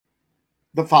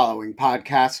The following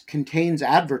podcast contains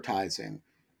advertising.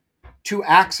 To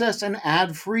access an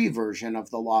ad-free version of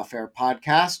the Lawfare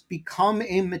podcast, become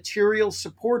a material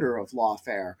supporter of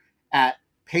Lawfare at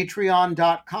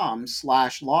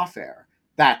patreon.com/lawfare.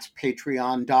 That's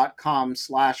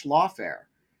patreon.com/lawfare.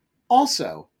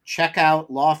 Also, check out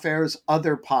Lawfare's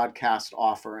other podcast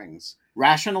offerings: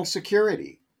 Rational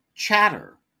Security,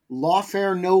 Chatter,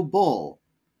 Lawfare No Bull,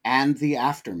 and The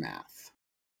Aftermath.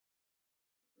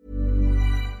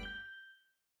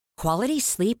 Quality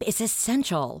sleep is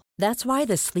essential. That's why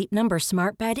the Sleep Number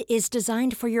Smart Bed is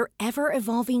designed for your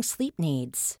ever-evolving sleep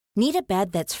needs. Need a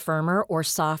bed that's firmer or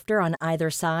softer on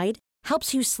either side?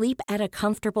 Helps you sleep at a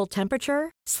comfortable temperature?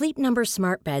 Sleep Number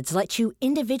Smart Beds let you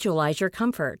individualize your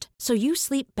comfort so you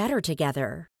sleep better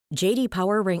together. J.D.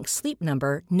 Power ranks Sleep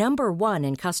Number number 1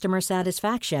 in customer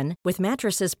satisfaction with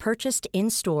mattresses purchased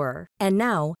in-store. And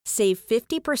now, save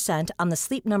 50% on the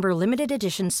Sleep Number Limited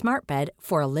Edition Smart Bed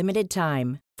for a limited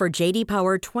time. For J.D.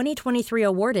 Power 2023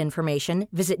 award information,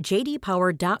 visit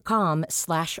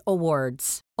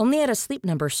jdpower.com/awards. Only at a Sleep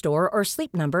Number store or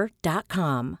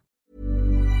sleepnumber.com.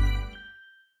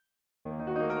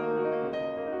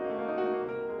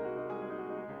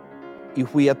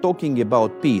 If we are talking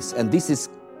about peace, and this is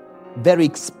very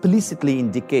explicitly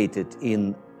indicated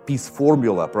in peace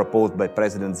formula proposed by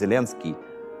President Zelensky,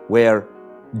 where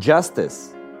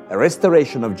justice, a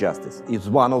restoration of justice, is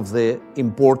one of the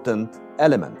important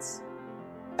elements.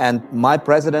 And my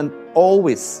president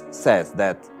always says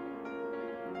that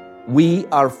we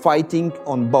are fighting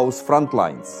on both front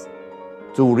lines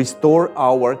to restore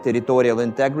our territorial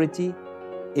integrity,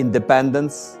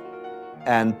 independence,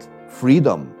 and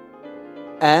freedom,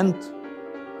 and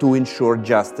to ensure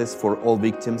justice for all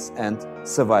victims and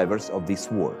survivors of this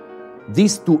war.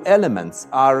 These two elements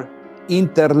are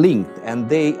interlinked, and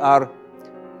they are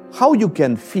how you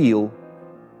can feel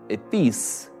at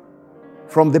peace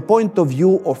from the point of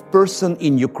view of person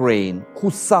in Ukraine who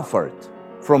suffered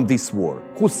from this war,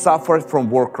 who suffered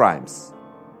from war crimes.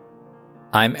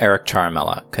 I'm Eric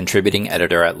Charamella, contributing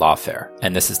editor at Lawfare,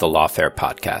 and this is the Lawfare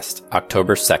podcast,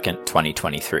 October 2nd,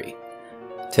 2023.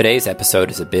 Today's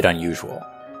episode is a bit unusual.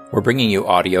 We're bringing you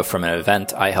audio from an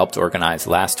event I helped organize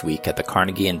last week at the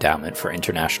Carnegie Endowment for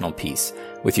International Peace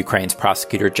with Ukraine's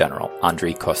Prosecutor General,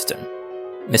 Andriy Kostin.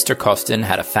 Mr. Kostin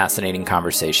had a fascinating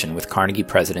conversation with Carnegie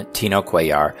President Tino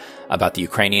Cuellar about the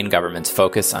Ukrainian government's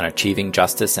focus on achieving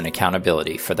justice and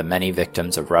accountability for the many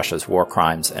victims of Russia's war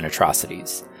crimes and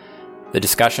atrocities. The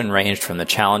discussion ranged from the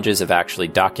challenges of actually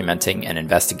documenting and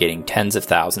investigating tens of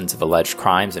thousands of alleged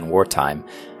crimes in wartime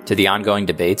to the ongoing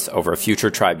debates over a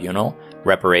future tribunal,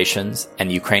 reparations, and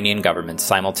the Ukrainian government's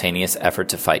simultaneous effort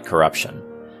to fight corruption.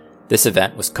 This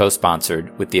event was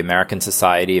co-sponsored with the American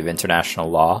Society of International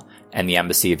Law and the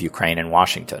Embassy of Ukraine in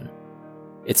Washington.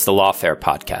 It's the Lawfare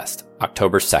podcast,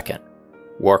 October 2nd.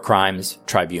 War Crimes,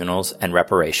 Tribunals, and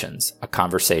Reparations, a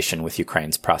conversation with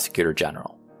Ukraine's Prosecutor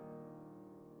General.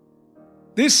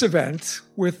 This event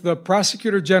with the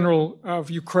Prosecutor General of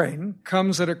Ukraine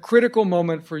comes at a critical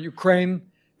moment for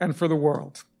Ukraine and for the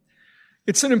world.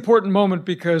 It's an important moment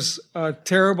because a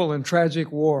terrible and tragic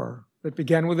war that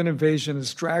began with an invasion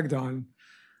has dragged on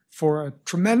for a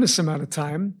tremendous amount of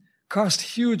time, cost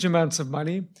huge amounts of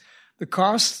money. The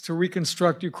cost to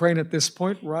reconstruct Ukraine at this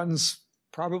point runs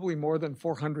probably more than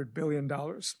 $400 billion.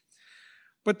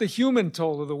 But the human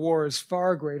toll of the war is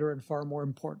far greater and far more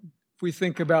important. If we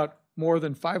think about more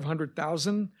than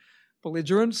 500,000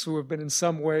 belligerents who have been in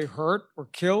some way hurt or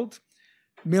killed,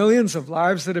 millions of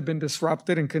lives that have been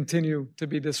disrupted and continue to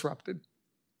be disrupted.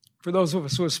 For those of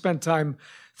us who have spent time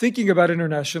thinking about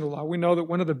international law, we know that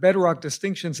one of the bedrock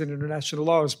distinctions in international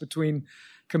law is between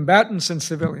combatants and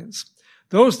civilians.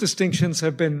 Those distinctions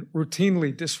have been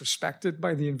routinely disrespected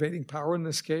by the invading power in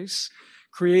this case,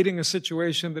 creating a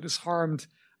situation that has harmed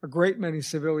a great many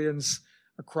civilians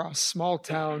across small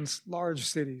towns, large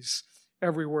cities,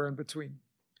 everywhere in between.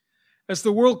 As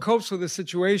the world copes with this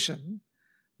situation,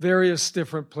 various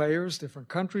different players, different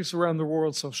countries around the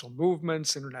world, social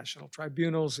movements, international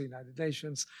tribunals, the United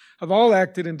Nations, have all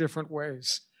acted in different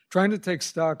ways, trying to take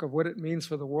stock of what it means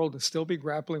for the world to still be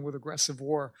grappling with aggressive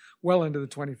war well into the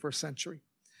 21st century.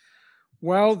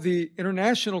 While the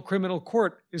International Criminal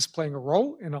Court is playing a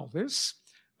role in all this,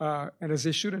 and has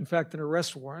issued, in fact, an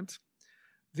arrest warrant,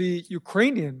 the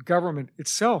Ukrainian government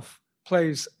itself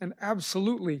plays an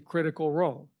absolutely critical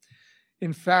role.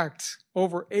 In fact,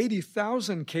 over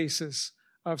 80,000 cases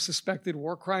of suspected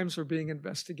war crimes are being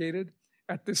investigated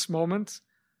at this moment.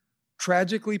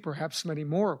 Tragically, perhaps many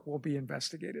more will be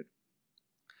investigated.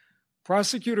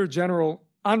 Prosecutor General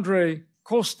Andriy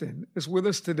Kostin is with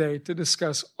us today to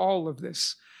discuss all of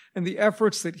this and the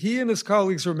efforts that he and his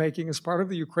colleagues are making as part of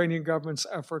the Ukrainian government's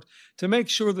effort to make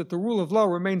sure that the rule of law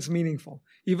remains meaningful,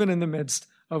 even in the midst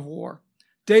of war.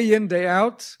 Day in, day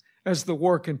out, as the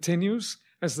war continues,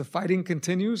 as the fighting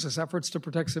continues, as efforts to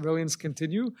protect civilians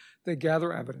continue, they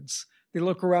gather evidence. They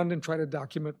look around and try to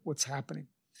document what's happening.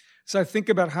 So I think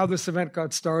about how this event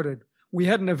got started. We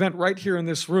had an event right here in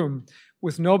this room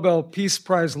with Nobel Peace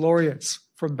Prize laureates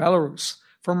from Belarus,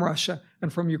 from Russia,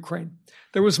 and from Ukraine.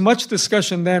 There was much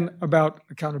discussion then about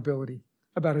accountability,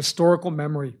 about historical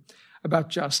memory, about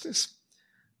justice.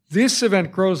 This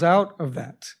event grows out of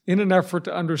that in an effort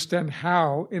to understand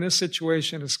how, in a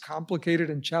situation as complicated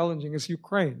and challenging as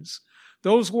Ukraine's,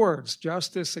 those words,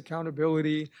 justice,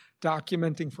 accountability,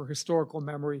 documenting for historical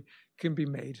memory, can be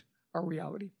made a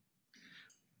reality.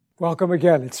 Welcome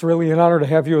again. It's really an honor to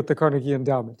have you at the Carnegie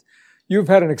Endowment. You've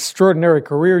had an extraordinary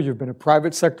career. You've been a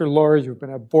private sector lawyer. You've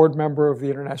been a board member of the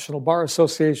International Bar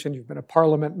Association. You've been a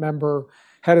parliament member,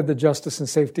 head of the Justice and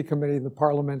Safety Committee in the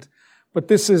parliament. But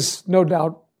this is no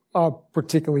doubt a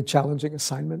particularly challenging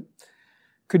assignment.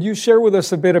 Could you share with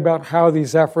us a bit about how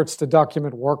these efforts to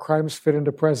document war crimes fit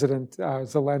into President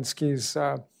Zelensky's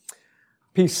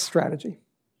peace strategy?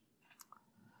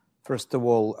 First of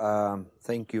all,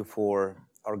 thank you for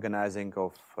organizing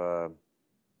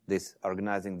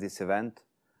this event.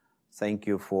 Thank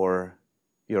you for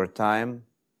your time.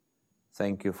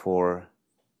 Thank you for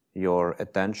your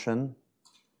attention.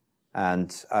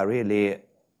 And I really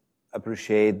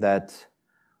appreciate that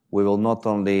we will not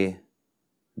only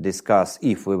discuss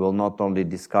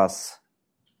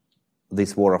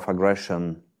this war of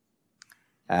aggression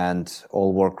and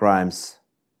all war crimes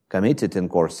committed in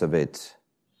course of it,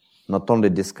 not only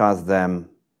discuss them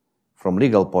from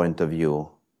legal point of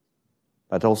view,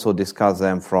 but also discuss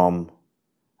them from,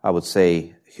 I would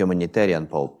say, humanitarian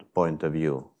point of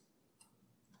view.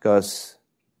 Because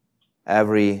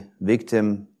every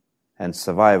victim and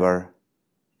survivor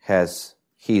has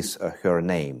his or her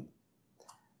name.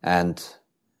 And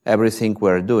everything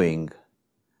we're doing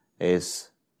is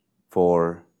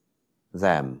for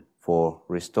them, for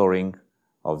restoring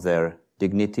of their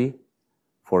dignity,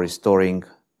 for restoring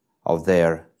of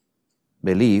their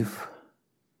belief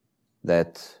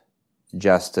that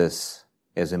justice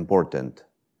is important,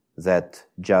 that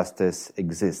justice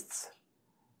exists,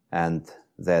 and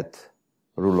that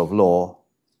rule of law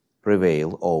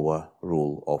prevail over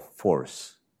rule of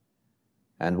force.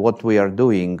 And what we are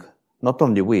doing, not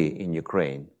only we in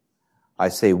Ukraine, I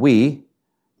say we,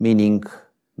 meaning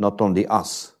not only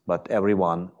us, but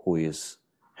everyone who is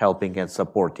helping and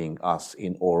supporting us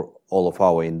in all of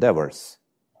our endeavors.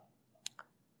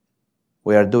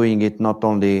 We are doing it not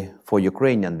only for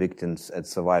Ukrainian victims and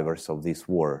survivors of this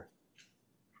war.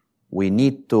 We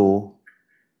need to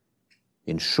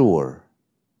ensure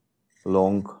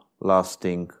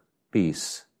long-lasting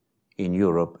peace in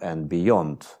Europe and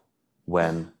beyond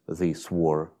when this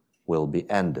war will be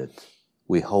ended.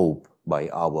 We hope by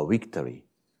our victory.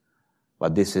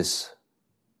 But this is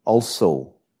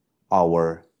also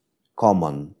our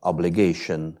common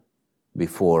obligation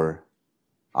before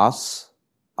us,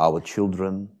 our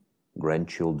children,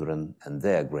 grandchildren, and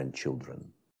their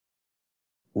grandchildren.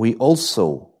 We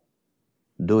also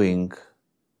doing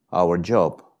our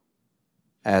job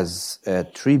as a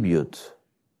tribute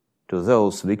to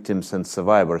those victims and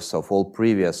survivors of all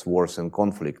previous wars and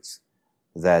conflicts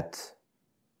that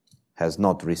has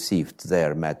not received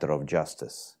their matter of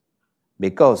justice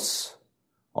because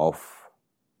of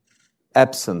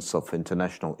absence of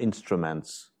international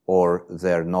instruments or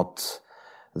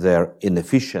their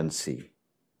inefficiency,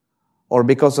 or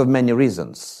because of many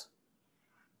reasons.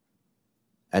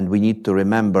 And we need to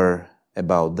remember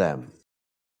about them.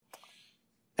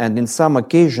 And in some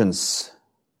occasions,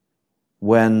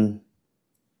 when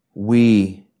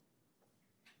we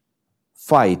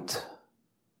fight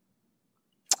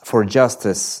for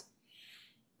justice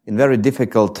in very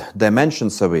difficult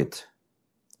dimensions of it,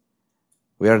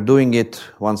 we are doing it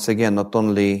once again not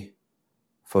only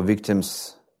for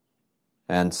victims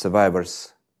and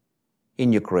survivors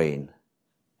in Ukraine,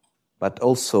 but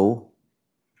also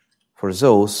for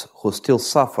those who still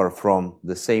suffer from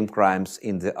the same crimes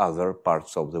in the other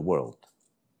parts of the world.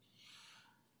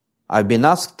 I've been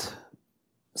asked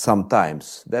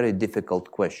sometimes very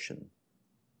difficult question.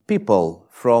 People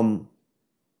from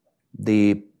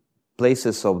the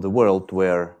places of the world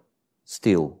where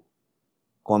still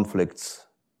conflicts,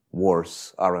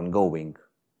 wars are ongoing,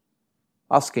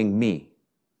 asking me,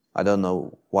 I don't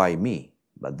know why me,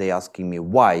 but they asking me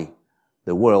why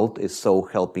the world is so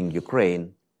helping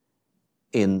Ukraine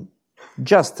in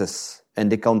justice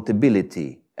and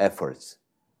accountability efforts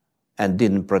and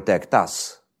didn't protect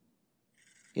us.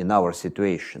 in our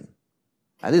situation?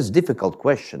 And this is a difficult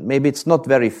question. Maybe it's not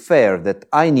very fair that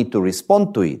I need to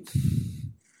respond to it.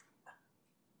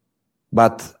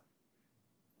 But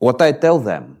what I tell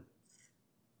them,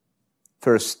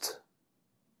 first,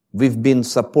 we've been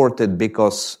supported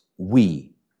because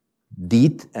we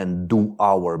did and do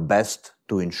our best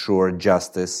to ensure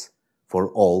justice for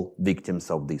all victims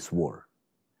of this war.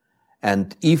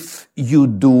 And if you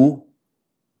do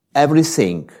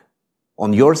everything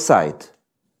on your side,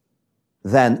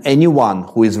 then anyone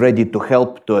who is ready to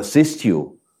help, to assist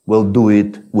you, will do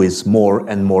it with more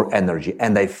and more energy.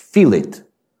 And I feel it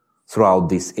throughout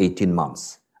these 18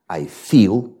 months. I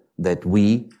feel that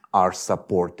we are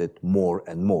supported more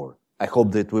and more. I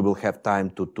hope that we will have time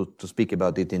to speak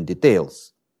about it in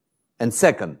details. And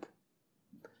second,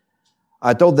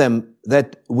 I told them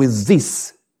that with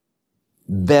this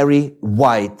very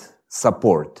wide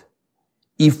support,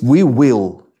 if we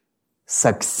will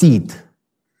succeed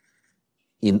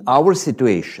in our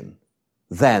situation,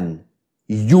 then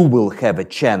you will have a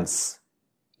chance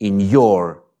in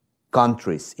your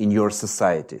countries, in your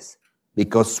societies,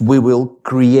 because we will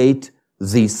create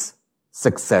this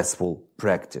successful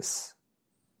practice.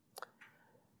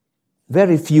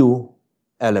 Very few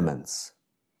elements.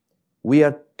 We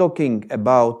are talking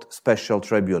about special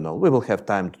tribunal. We will have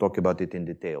time to talk about it in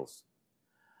details.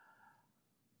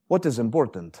 What is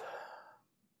important?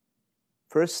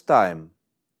 First time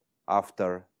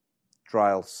after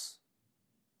trials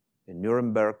in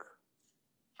Nuremberg,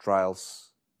 trials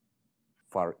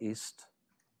Far East,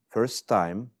 first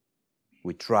time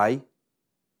we try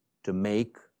to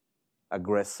make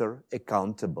aggressor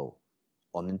accountable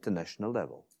on international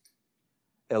level.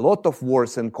 A lot of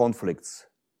wars and conflicts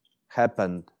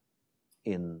happened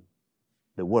in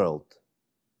the world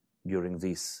during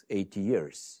these 80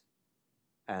 years,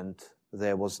 and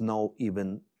there was no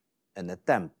even an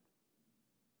attempt.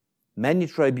 Many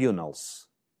tribunals,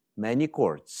 many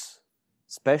courts,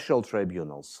 special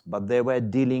tribunals, but they were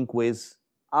dealing with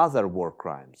other war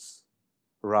crimes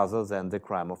rather than the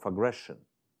crime of aggression.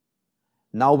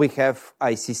 Now we have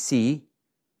ICC,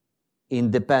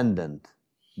 independent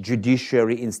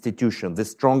judiciary institution, the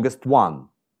strongest one,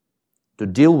 to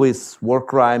deal with war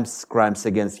crimes, crimes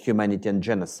against humanity and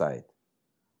genocide.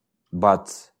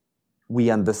 But we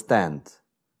understand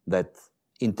that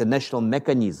international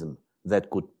mechanism that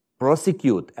could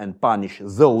prosecute and punish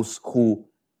those who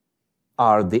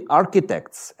are the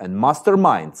architects and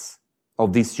masterminds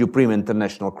of this supreme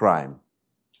international crime,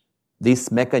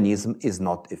 this mechanism is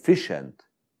not efficient.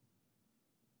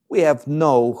 We have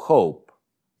no hope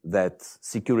that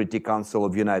Security Council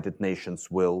of United Nations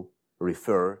will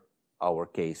refer our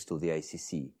case to the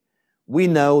ICC. We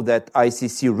know that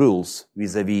ICC rules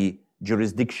vis-à-vis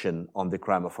jurisdiction on the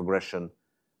crime of aggression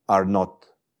are not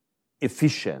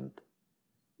efficient.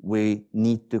 We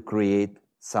need to create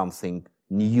something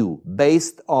new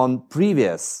based on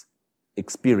previous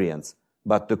experience,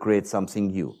 but to create something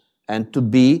new and to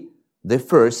be the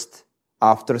first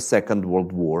after Second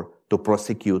World War to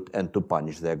prosecute and to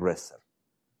punish the aggressor.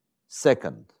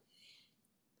 Second,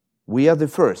 we are the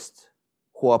first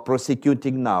who are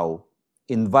prosecuting now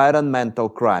environmental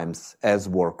crimes as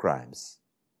war crimes.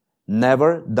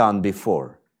 Never done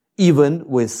before, even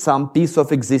with some piece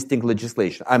of existing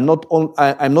legislation. I'm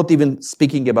not even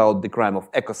speaking about the crime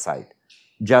of ecocide,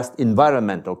 just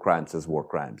environmental crimes as war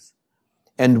crimes.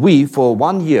 And we, for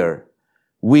 1 year,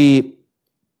 we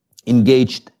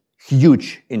engaged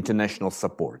huge international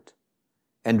support.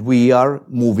 And we are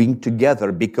moving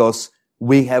together because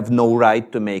we have no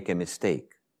right to make a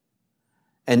mistake.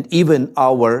 And even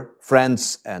our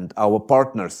friends and our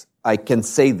partners, I can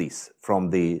say this from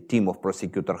the team of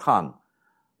Prosecutor Han,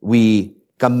 we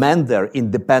commend their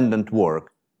independent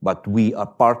work, but we are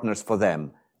partners for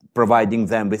them, providing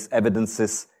them with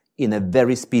evidences in a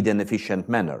very speedy and efficient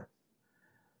manner.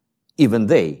 Even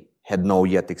they had no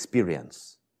yet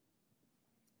experience.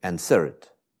 And third,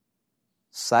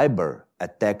 cyber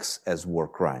attacks as war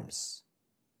crimes,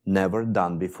 never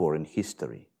done before in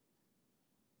history.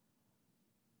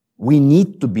 We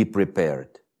need to be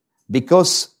prepared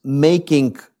because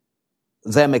making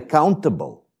them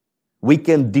accountable, we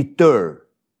can deter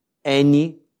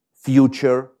any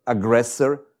future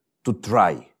aggressor to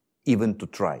try, even to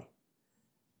try.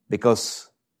 Because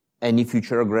any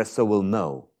future aggressor will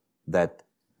know that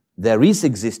there is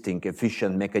existing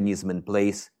efficient mechanism in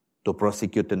place to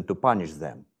prosecute and to punish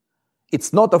them.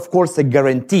 It's not, of course, a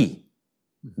guarantee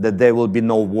that there will be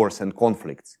no wars and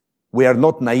conflicts. We are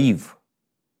not naive,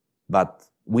 but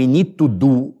we need to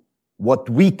do what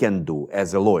we can do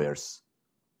as lawyers,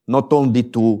 not only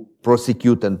to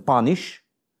prosecute and punish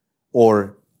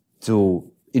or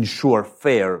to ensure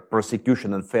fair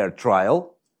prosecution and fair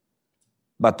trial,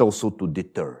 but also to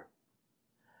deter.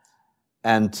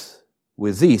 And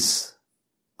with this,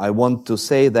 I want to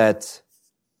say that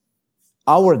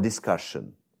our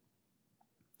discussion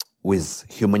with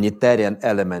humanitarian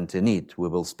element in it, we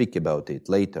will speak about it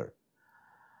later,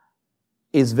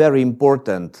 is very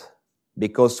important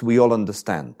because we all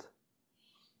understand.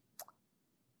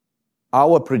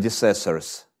 Our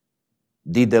predecessors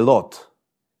did a lot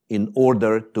in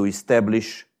order to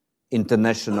establish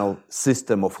international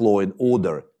system of law and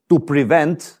order to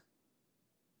prevent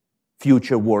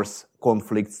future wars,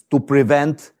 conflicts, to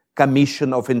prevent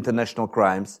commission of international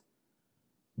crimes.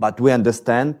 But we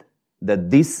understand that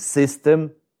this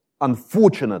system,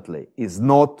 unfortunately, is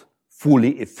not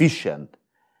fully efficient.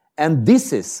 And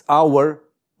this is our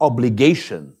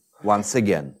obligation, once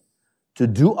again, to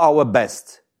do our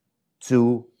best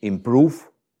to improve,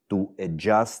 to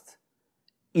adjust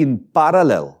in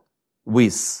parallel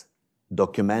with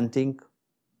documenting,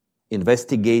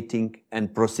 investigating,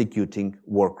 and prosecuting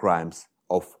war crimes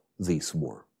of this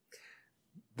war.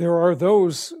 There are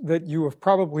those that you have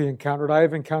probably encountered, I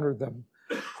have encountered them,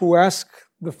 who ask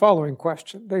the following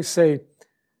question. They say,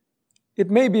 it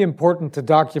may be important to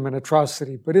document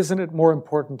atrocity, but isn't it more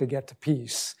important to get to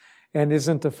peace? And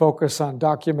isn't the focus on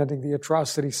documenting the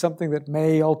atrocity something that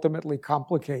may ultimately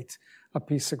complicate a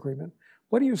peace agreement?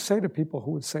 What do you say to people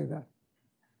who would say that?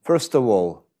 First of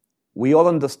all, we all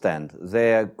understand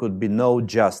there could be no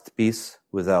just peace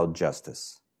without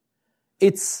justice.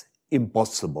 It's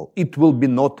impossible. It will be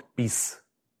not peace.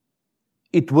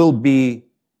 It will be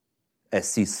a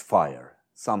ceasefire,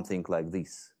 something like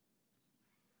this.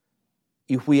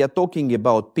 If we are talking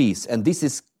about peace, and this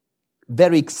is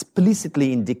very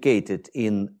explicitly indicated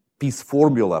in peace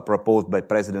formula proposed by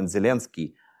President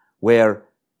Zelensky, where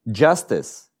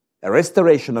justice, a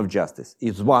restoration of justice,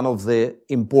 is one of the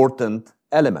important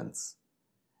elements.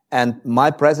 And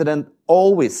my president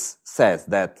always says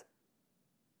that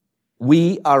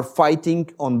we are fighting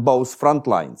on both front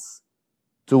lines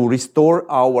to restore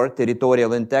our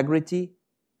territorial integrity,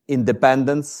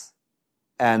 independence,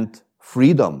 and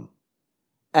freedom,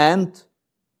 and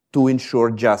to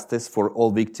ensure justice for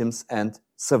all victims and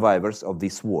survivors of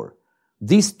this war.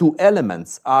 These two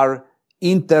elements are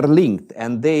interlinked,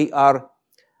 and they are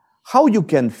how you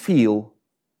can feel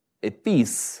a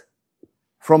peace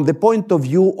from the point of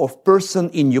view of person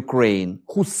in Ukraine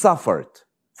who suffered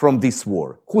from this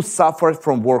war, who suffered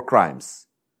from war crimes.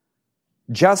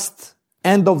 Just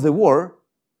end of the war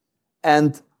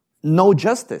and no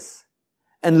justice.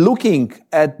 And looking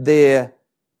at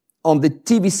on the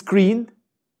TV screen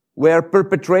where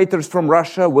perpetrators from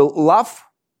Russia will laugh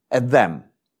at them.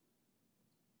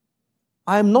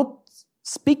 I'm not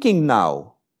speaking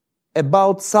now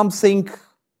about something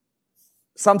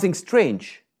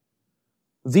strange.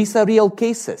 These are real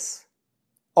cases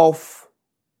of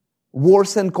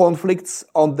wars and conflicts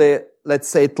on the, let's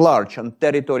say at large, on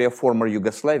territory of former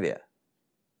Yugoslavia.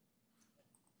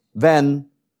 When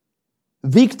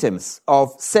victims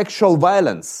of sexual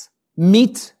violence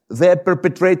meet their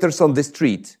perpetrators on the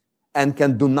street and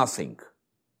can do nothing.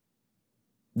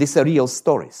 These are real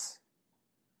stories.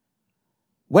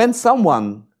 When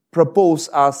someone proposes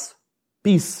us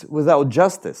peace without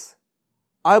justice,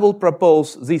 I will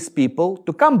propose these people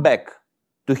to come back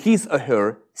to his or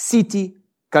her city,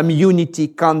 community,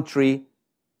 country,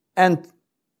 and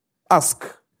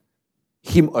ask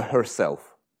him or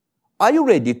herself, are you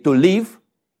ready to live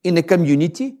in a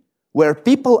community where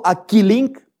people are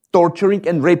killing, torturing,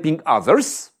 and raping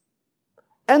others,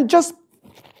 and just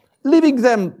leaving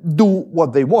them do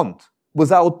what they want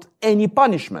without any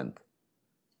punishment,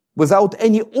 without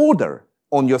any order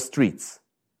on your streets?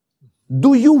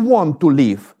 Do you want to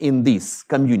live in this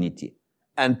community?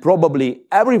 And probably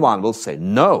everyone will say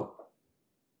no.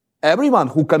 Everyone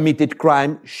who committed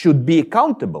crime should be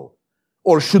accountable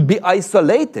or should be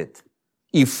isolated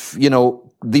if,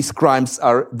 these crimes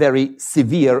are very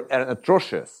severe and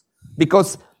atrocious.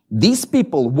 Because these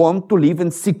people want to live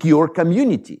in secure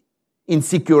community, in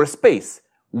secure space.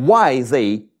 Why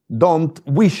they don't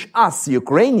wish us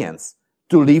Ukrainians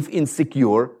to live in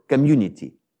secure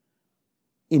community?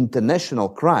 International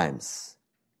crimes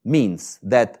means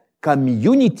that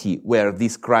community where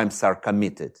these crimes are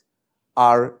committed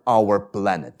are our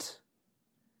planet.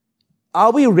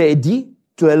 Are we ready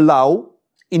to allow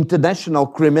international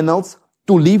criminals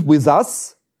to live with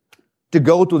us, to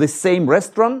go to the same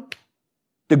restaurant,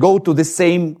 to go to the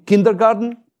same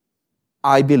kindergarten?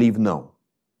 I believe no.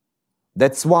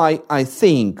 That's why I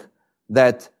think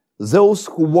that those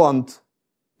who want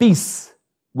peace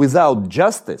without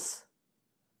justice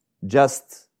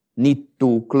just need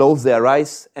to close their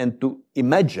eyes and to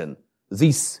imagine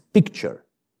this picture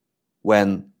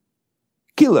when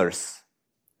killers,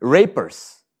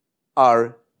 rapers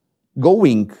are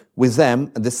going with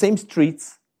them in the same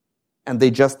streets and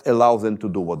they just allow them to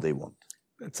do what they want.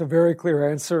 It's a very clear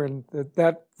answer, and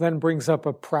that then brings up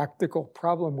a practical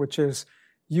problem, which is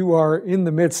you are in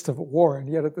the midst of a war, and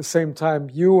yet at the same time,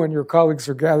 you and your colleagues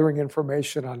are gathering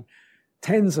information on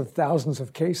tens of thousands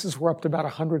of cases. We're up to about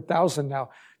 100,000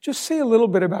 now. Just say a little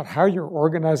bit about how you're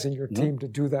organizing your team to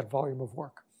do that volume of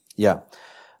work. Yeah,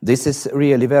 this is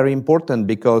really very important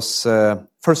because,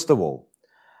 first of all,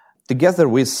 together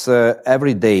with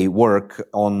everyday work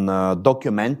on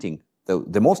documenting,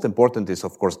 the most important is,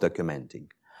 of course, documenting.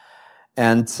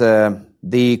 And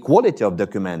the quality of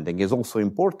documenting is also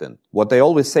important. What I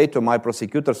always say to my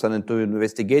prosecutors and to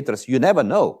investigators, you never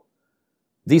know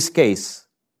this case,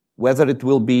 whether it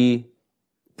will be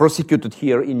prosecuted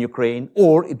here in Ukraine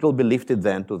or it will be lifted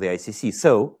then to the ICC.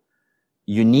 So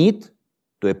you need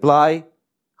to apply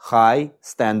high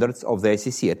standards of the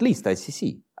ICC, at least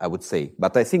ICC, I would say.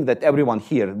 But I think that everyone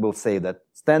here will say that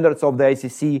standards of the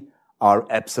ICC are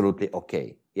absolutely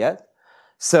okay. Yeah?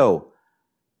 So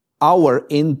our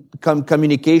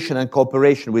communication and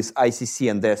cooperation with ICC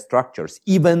and their structures,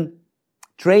 even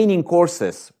training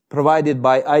courses provided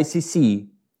by ICC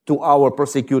to our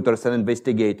prosecutors and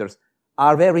investigators,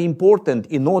 are very important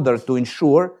in order to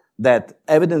ensure that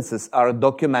evidences are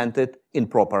documented in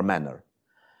proper manner.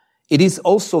 It is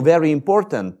also very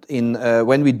important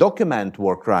when we document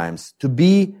war crimes to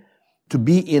be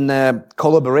in a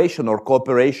collaboration or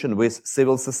cooperation with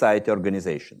civil society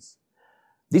organizations.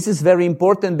 This is very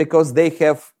important because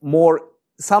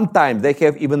sometimes they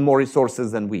have even more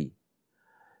resources than we.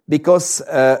 Because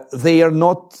they are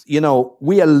not,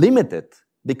 we are limited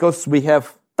because we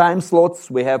have time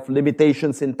slots, we have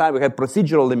limitations in time, we have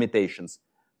procedural limitations.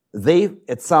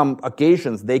 At some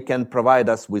occasions, they can provide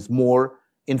us with more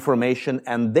information,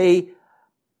 and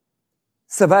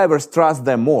survivors trust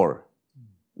them more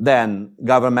than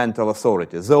governmental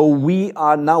authorities. So we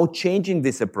are now changing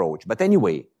this approach. But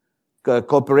anyway,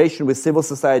 cooperation with civil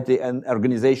society and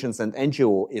organizations and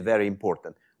NGO is very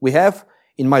important.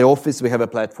 In my office, we have a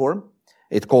platform.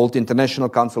 It's called International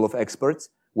Council of Experts,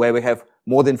 where we have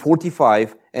more than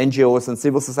 45 NGOs and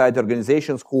civil society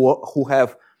organizations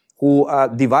who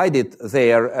divided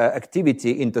their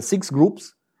activity into 6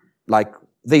 groups, like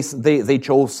they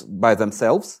chose by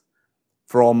themselves,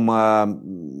 from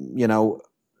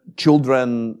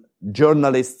children,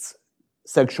 journalists,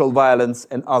 sexual violence,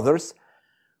 and others.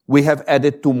 We have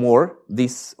added 2 more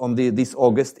this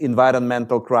August: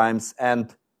 environmental crimes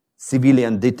and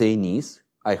civilian detainees.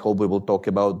 I hope we will talk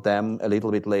about them a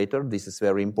little bit later. This is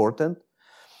very important.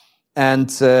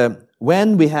 And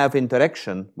when we have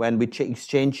interaction, when we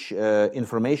exchange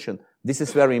information, this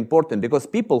is very important because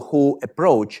people who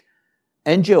approach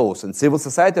NGOs and civil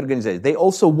society organizations, they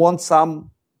also want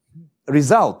some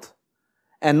result.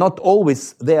 And not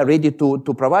always they are ready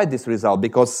to provide this result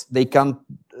because they can't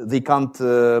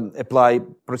apply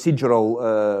procedural,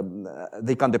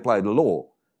 they can't apply the law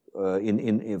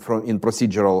in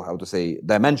procedural,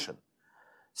 dimension.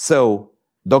 So,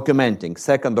 documenting.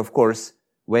 Second, of course,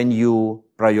 when you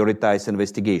prioritize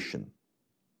investigation.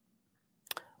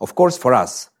 Of course, for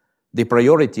us, the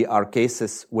priority are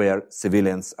cases where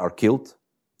civilians are killed,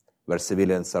 where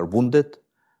civilians are wounded,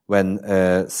 when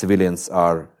civilians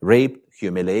are raped,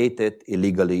 humiliated,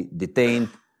 illegally detained,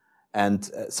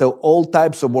 and so all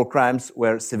types of war crimes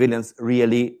where civilians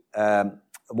really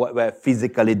were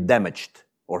physically damaged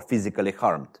or physically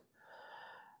harmed.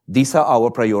 These are our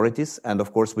priorities, and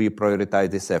of course we prioritize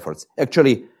these efforts.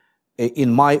 Actually,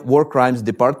 in my war crimes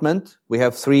department, we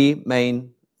have 3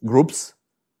 main groups.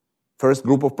 First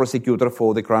group of prosecutor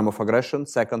for the crime of aggression,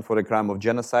 second for the crime of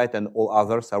genocide, and all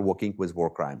others are working with war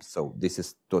crimes. So this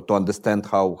is to understand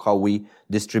how we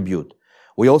distribute.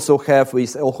 We also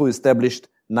established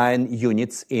 9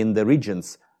 units in the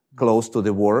regions close to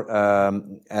the war,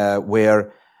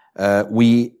 where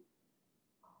we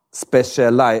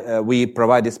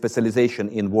provide a specialization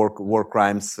in war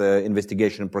crimes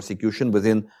investigation and prosecution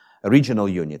within regional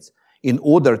units in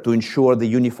order to ensure the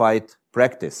unified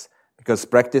practice, because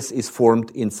practice is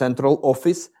formed in central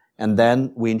office, and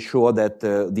then we ensure that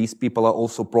these people are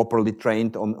also properly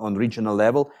trained on regional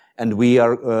level, and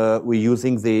we're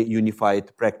using the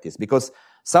unified practice, because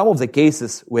some of the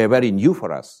cases were very new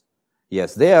for us.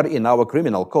 Yes, they are in our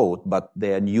criminal code, but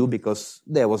they are new because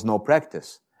there was no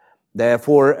practice.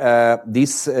 Therefore,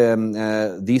 these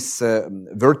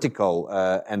vertical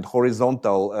and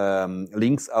horizontal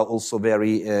links are also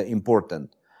very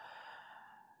important.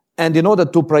 And in order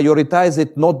to prioritize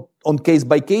it, not on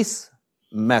case-by-case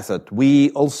method, we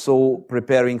also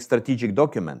preparing strategic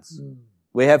documents.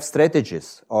 We have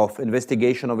strategies of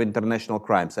investigation of international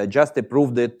crimes. I just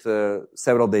approved it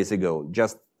several days ago,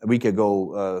 just a week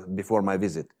ago before my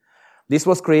visit. This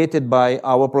was created by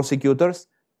our prosecutors,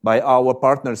 by our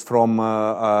partners from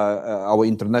our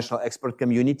international expert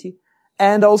community,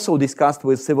 and also discussed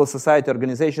with civil society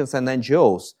organizations and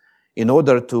NGOs in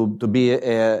order to be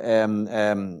a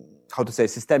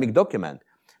systemic document.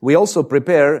 We also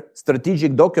prepare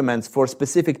strategic documents for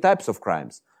specific types of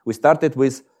crimes. We started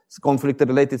with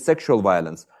conflict-related sexual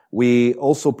violence. We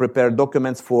also prepare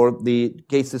documents for the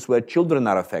cases where children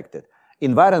are affected,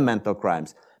 environmental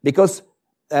crimes. Because,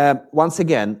 once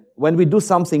again, when we do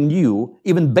something new,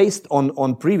 even based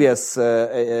on previous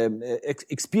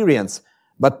experience,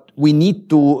 but we need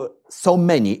so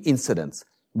many incidents,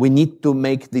 we need to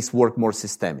make this work more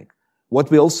systemic.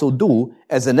 What we also do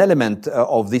as an element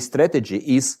of this strategy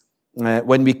is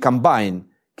when we combine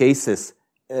cases,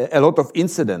 a lot of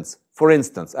incidents. For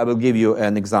instance, I will give you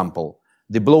an example.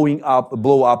 The blow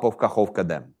up of Kakhovka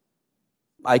Dam.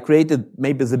 I created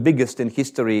maybe the biggest in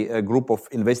history group of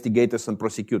investigators and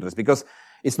prosecutors, because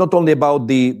it's not only about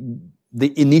the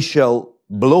initial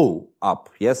blow up,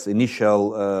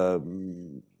 initial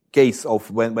case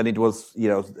of when it was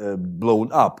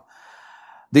blown up.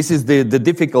 This is the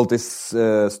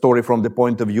difficultest story from the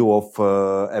point of view of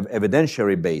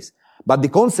evidentiary base. But the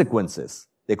consequences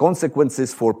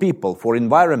for people, for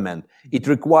environment, it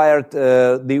required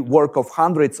the work of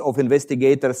hundreds of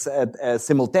investigators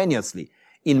simultaneously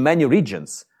in many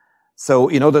regions. So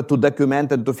in order to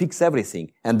document and to fix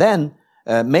everything. And then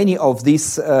many of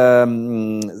these,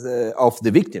 of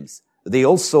the victims, they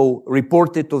also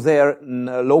reported to their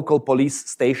local police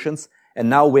stations. And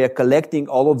now we are collecting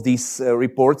all of these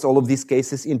reports, all of these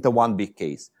cases into one big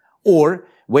case. Or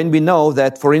when we know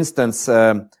that, for instance,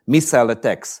 missile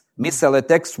attacks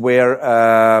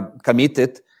were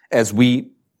committed, as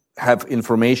we have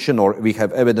information or we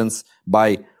have evidence,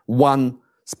 by one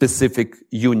specific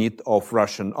unit of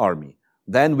Russian army.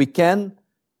 Then we can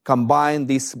combine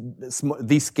these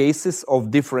cases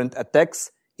of different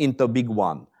attacks into a big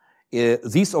one.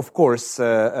 These, of course,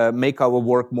 make our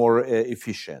work more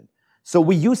efficient. So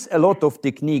we use a lot of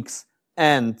techniques,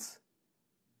 and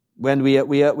when we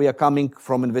are coming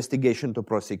from investigation to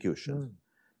prosecution.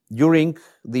 During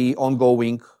the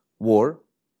ongoing war,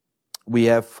 we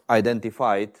have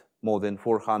identified more than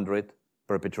 400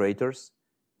 perpetrators.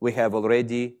 We have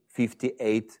already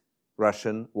 58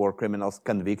 Russian war criminals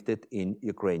convicted in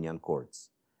Ukrainian courts.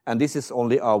 And this is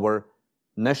only our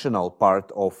national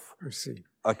part of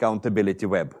accountability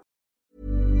web.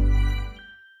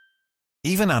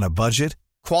 Even on a budget,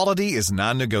 quality is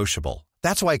non-negotiable.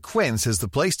 That's why Quince is the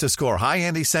place to score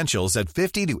high-end essentials at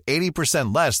 50 to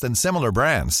 80% less than similar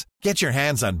brands. Get your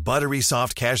hands on buttery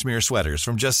soft cashmere sweaters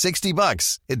from just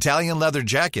 $60, Italian leather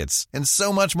jackets, and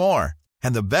so much more.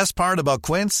 And the best part about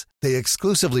Quince, they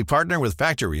exclusively partner with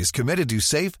factories committed to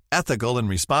safe, ethical, and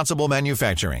responsible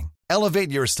manufacturing. Elevate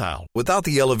your style without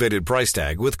the elevated price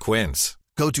tag with Quince.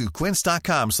 Go to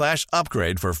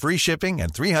quince.com/upgrade for free shipping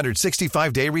and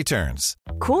 365-day returns.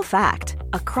 Cool fact,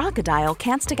 a crocodile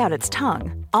can't stick out its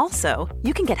tongue. Also,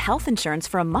 you can get health insurance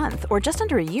for a month or just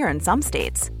under a year in some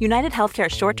states. United Healthcare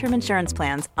short-term insurance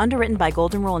plans, underwritten by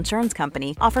Golden Rule Insurance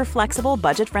Company, offer flexible,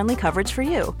 budget-friendly coverage for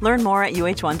you. Learn more at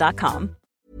uh1.com.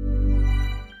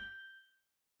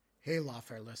 Hey,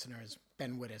 Lawfare listeners,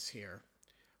 Ben Wittes here.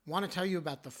 Want to tell you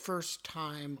about the first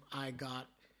time I got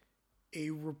a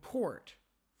report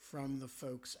from the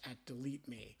folks at Delete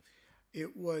Me.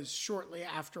 It was shortly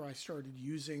after I started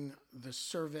using the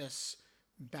service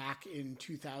back in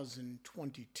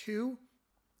 2022,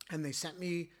 and they sent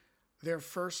me their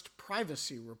first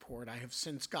privacy report. I have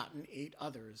since gotten 8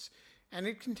 others, and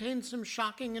it contained some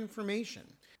shocking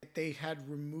information. They had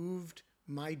removed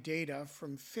my data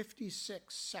from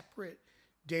 56 separate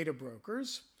data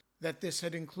brokers, that this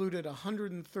had included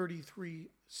 133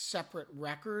 separate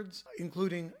records,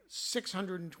 including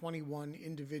 621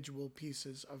 individual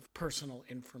pieces of personal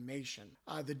information.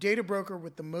 The data broker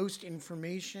with the most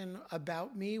information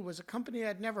about me was a company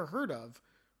I'd never heard of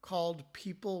called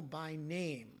People by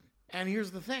Name. And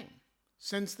here's the thing.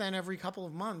 Since then, every couple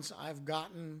of months, I've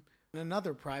gotten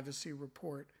another privacy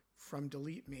report from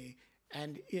Delete Me,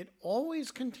 and it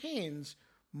always contains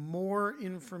more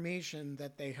information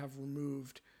that they have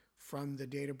removed from the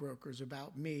data brokers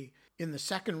about me. In the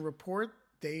second report,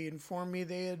 they informed me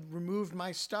they had removed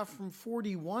my stuff from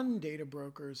 41 data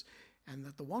brokers, and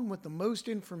that the one with the most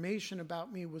information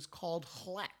about me was called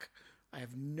HLEC. I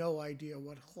have no idea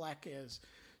what HLEC is.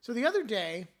 So the other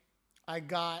day, I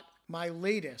got my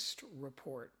latest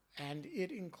report, and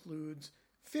it includes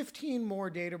 15 more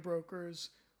data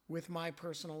brokers with my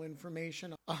personal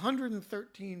information,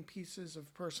 113 pieces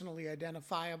of personally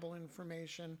identifiable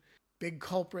information. Big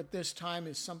culprit this time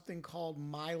is something called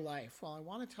My Life. Well, I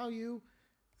want to tell you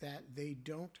that they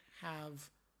don't have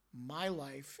My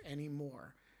Life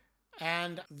anymore.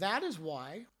 And that is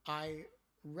why I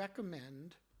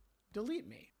recommend Delete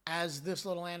Me. As this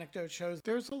little anecdote shows,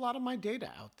 there's a lot of my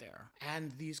data out there,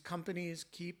 and these companies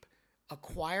keep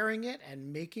acquiring it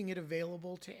and making it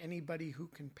available to anybody who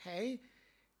can pay.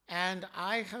 And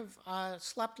I have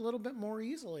slept a little bit more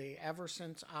easily ever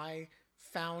since I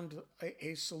found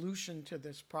a solution to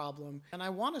this problem. And I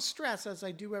want to stress, as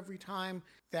I do every time,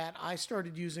 that I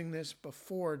started using this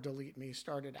before Delete Me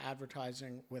started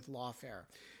advertising with Lawfare.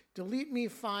 Delete Me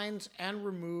finds and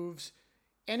removes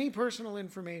any personal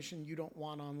information you don't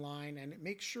want online, and it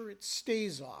makes sure it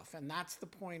stays off. And that's the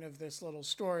point of this little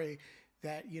story,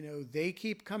 that, they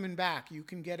keep coming back. You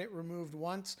can get it removed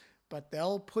once, but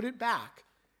they'll put it back,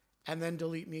 and then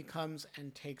Delete Me comes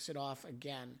and takes it off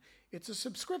again. It's a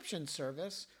subscription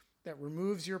service that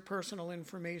removes your personal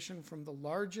information from the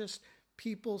largest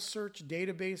people search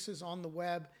databases on the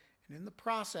web, and in the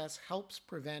process helps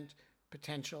prevent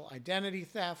potential identity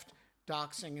theft,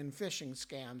 doxing, and phishing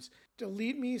scams.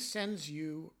 Delete Me sends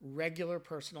you regular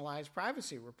personalized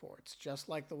privacy reports, just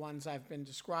like the ones I've been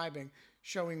describing,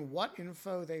 showing what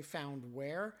info they found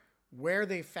where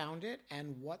they found it,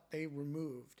 and what they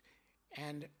removed.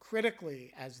 And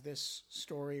critically, as this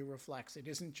story reflects, it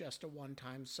isn't just a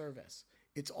one-time service.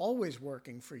 It's always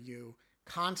working for you,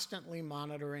 constantly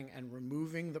monitoring and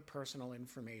removing the personal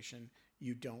information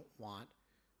you don't want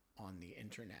on the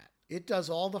internet. It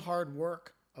does all the hard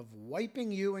work of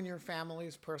wiping you and your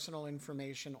family's personal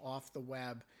information off the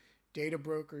web. Data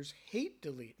brokers hate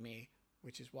Delete Me,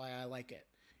 which is why I like it.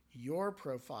 Your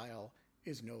profile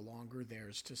is no longer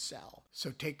theirs to sell.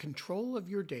 So take control of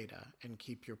your data and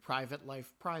keep your private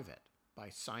life private by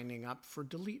signing up for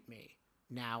Delete Me,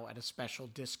 now at a special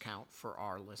discount for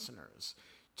our listeners.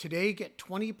 Today, get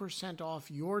 20%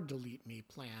 off your Delete Me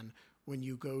plan when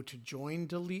you go to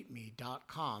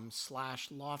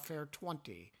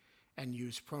joindeleteme.com/lawfare20 and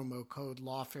use promo code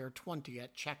lawfare20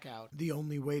 at checkout. The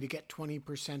only way to get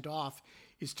 20% off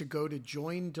is to go to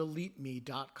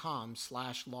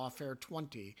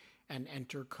joindeleteme.com/lawfare20 and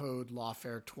enter code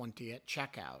lawfare20 at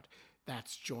checkout.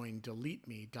 That's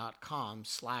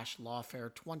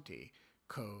joindeleteme.com/lawfare20,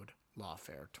 code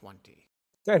lawfare20.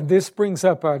 And this brings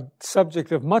up a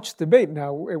subject of much debate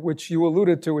now, which you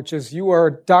alluded to, which is you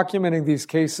are documenting these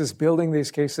cases, building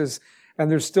these cases, and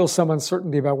there's still some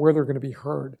uncertainty about where they're going to be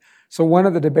heard. So one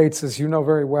of the debates, as you know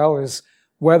very well, is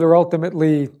whether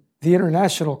ultimately the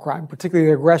international crime, particularly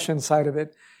the aggression side of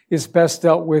it, is best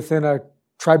dealt with in a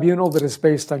tribunal that is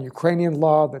based on Ukrainian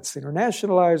law that's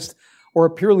internationalized, or a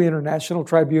purely international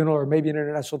tribunal, or maybe an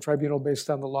international tribunal based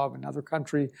on the law of another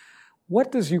country.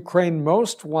 What does Ukraine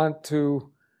most want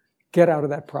to get out of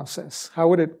that process? How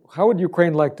would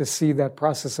Ukraine like to see that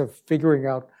process of figuring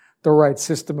out the right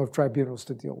system of tribunals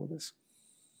to deal with this?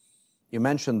 You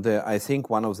mentioned, I think,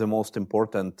 one of the most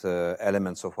important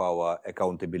elements of our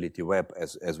accountability web,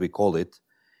 as we call it.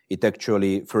 It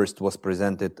actually first was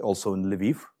presented also in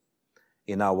Lviv,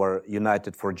 in our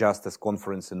United for Justice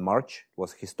conference in March. It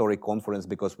was a historic conference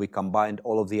because we combined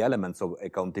all of the elements of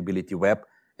accountability web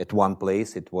at one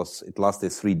place. It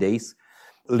lasted 3 days.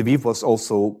 Lviv was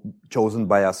also chosen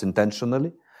by us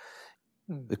intentionally.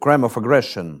 The crime of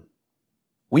aggression.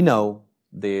 We know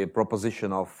the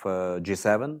proposition of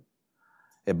G7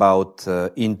 about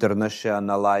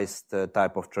internationalized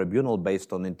type of tribunal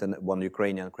based on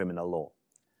Ukrainian criminal law.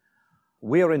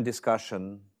 We are in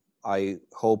discussion, I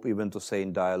hope even to say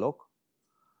in dialogue.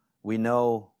 We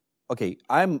know,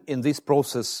 I'm in this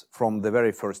process from the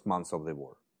very first months of the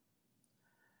war.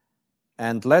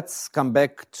 And let's come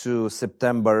back to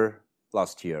September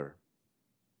last year,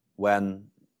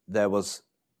 when there was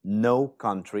no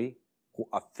country who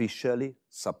officially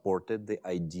supported the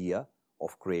idea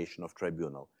of creation of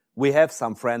tribunal. We have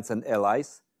some friends and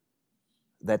allies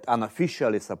that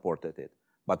unofficially supported it,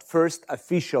 but first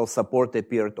official support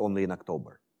appeared only in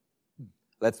October.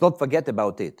 Let's not forget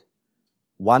about it.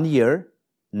 1 year,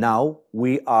 now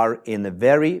we are in a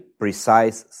very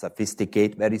precise,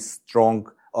 sophisticated, very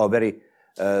strong, or very,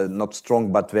 not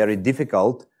strong, but very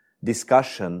difficult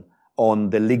discussion on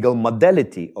the legal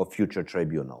modality of future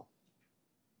tribunal.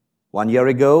 1 year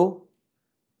ago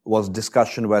was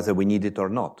discussion whether we need it or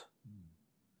not.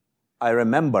 I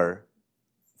remember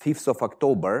 5th of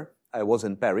October, I was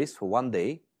in Paris for 1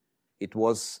 day It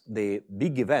was the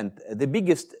big event, the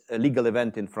biggest legal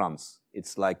event in France.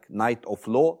 It's like Night of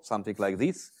Law, something like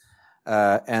this.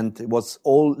 And it was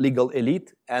all legal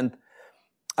elite. And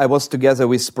I was together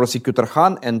with Prosecutor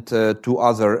Khan and two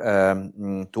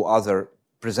other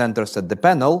presenters at the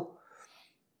panel.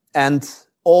 And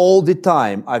all the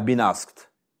time I've been asked,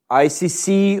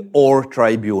 ICC or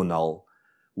tribunal?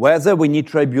 Whether we need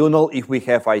tribunal if we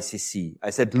have ICC.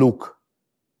 I said, look,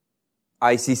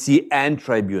 ICC and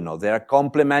tribunal, they are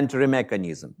complementary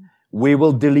mechanisms. We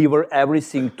will deliver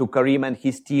everything to Karim and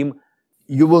his team.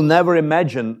 You will never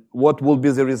imagine what will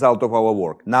be the result of our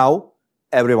work. Now,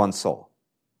 everyone saw.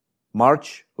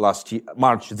 March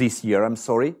this year,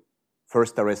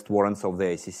 first arrest warrants of the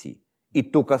ICC.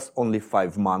 It took us only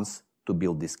 5 months to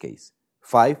build this case.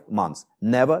 5 months.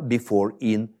 Never before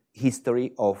in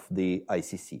history of the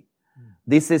ICC.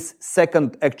 This is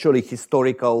second, actually,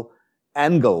 historical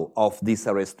angle of this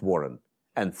arrest warrant.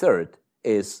 And third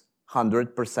is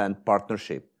 100%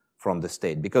 partnership from the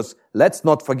state. Because let's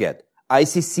not forget,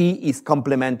 ICC is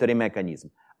complementary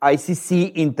mechanism.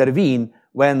 ICC intervene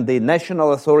when the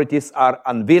national authorities are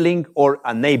unwilling or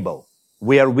unable.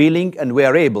 We are willing and we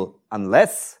are able,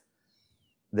 unless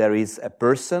there is a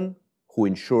person who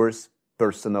ensures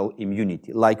personal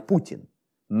immunity, like Putin.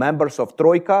 Members of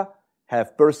Troika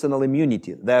have personal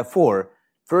immunity. Therefore,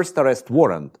 first arrest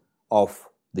warrant of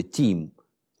the team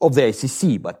of the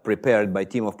ICC, but prepared by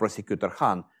team of Prosecutor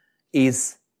Khan,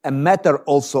 is a matter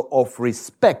also of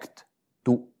respect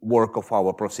to work of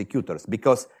our prosecutors,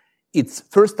 because it's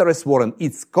first arrest warrant,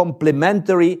 it's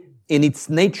complementary in its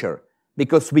nature,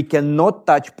 because we cannot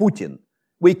touch Putin.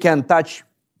 We can touch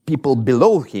people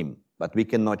below him, but we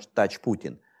cannot touch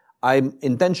Putin. I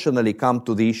intentionally come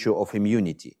to the issue of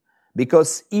immunity,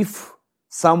 because if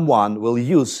someone will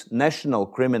use national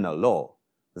criminal law,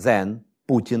 then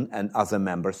Putin and other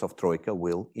members of Troika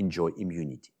will enjoy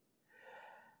immunity.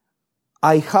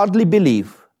 I hardly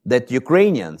believe that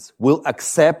Ukrainians will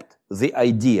accept the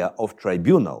idea of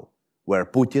tribunal where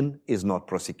Putin is not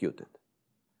prosecuted.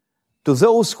 To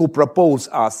those who propose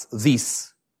us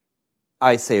this,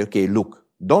 I say, okay, look,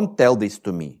 don't tell this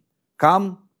to me.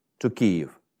 Come to Kyiv,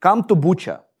 come to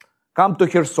Bucha, come to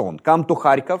Kherson, come to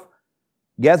Kharkov,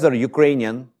 gather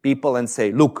Ukrainian people and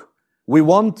say, look, we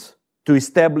want to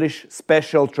establish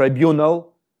special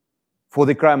tribunal for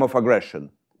the crime of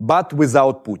aggression, but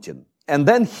without Putin. And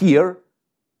then hear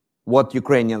what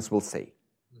Ukrainians will say.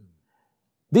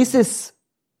 This is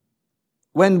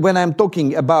when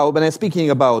I'm speaking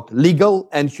about legal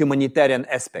and humanitarian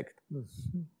aspect.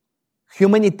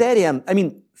 Humanitarian,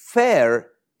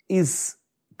 fair is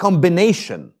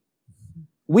combination.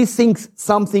 We think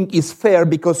something is fair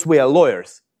because we are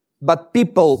lawyers, but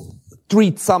people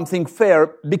treat something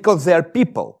fair because they are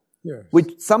people. Yes.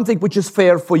 Something which is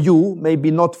fair for you may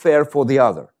be not fair for the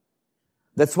other.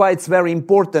 That's why it's very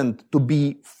important to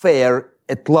be fair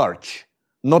at large,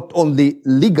 not only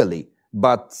legally,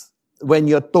 but when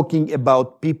you're talking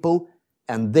about people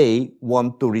and they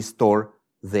want to restore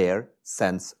their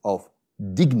sense of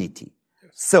dignity.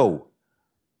 Yes. So,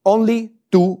 only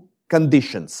 2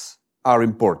 conditions are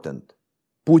important.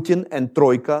 Putin and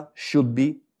Troika should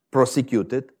be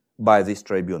prosecuted by this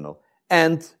tribunal.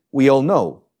 And we all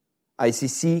know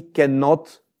ICC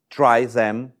cannot try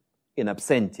them in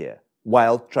absentia,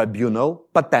 while tribunal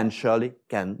potentially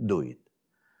can do it.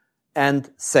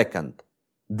 And second,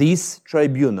 this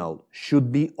tribunal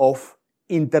should be of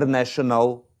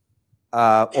international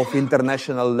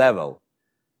level.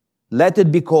 Let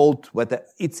it be called,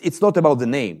 it's not about the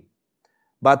name,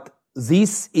 but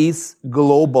this is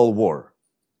global war.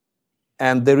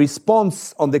 And the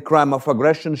response on the crime of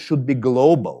aggression should be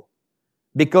global,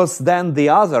 because then the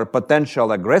other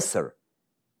potential aggressor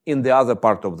in the other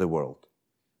part of the world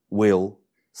will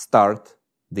start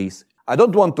this. I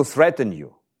don't want to threaten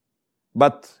you,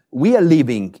 but we are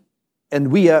living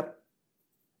and we are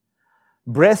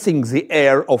breathing the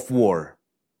air of war.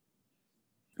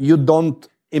 You don't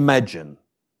imagine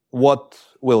what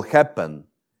will happen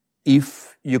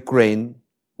if Ukraine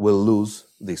will lose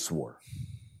this war.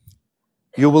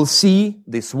 You will see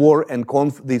this war and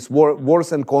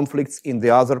wars and conflicts in the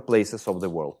other places of the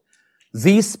world.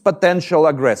 These potential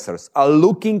aggressors are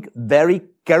looking very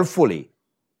carefully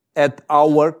at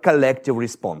our collective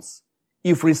response.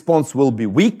 If response will be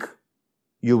weak,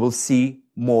 you will see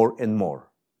more and more.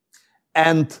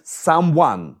 And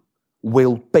someone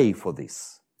will pay for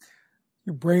this.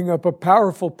 You bring up a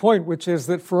powerful point, which is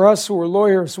that for us who are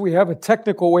lawyers, we have a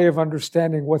technical way of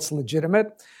understanding what's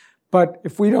legitimate. But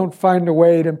if we don't find a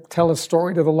way to tell a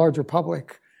story to the larger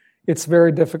public, it's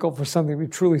very difficult for something to be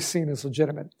truly seen as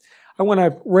legitimate. I want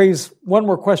to raise one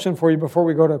more question for you before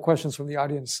we go to questions from the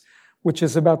audience, which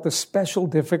is about the special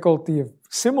difficulty of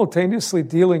simultaneously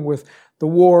dealing with the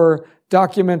war,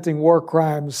 documenting war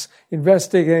crimes,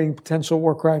 investigating potential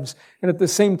war crimes, and at the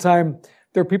same time,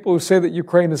 there are people who say that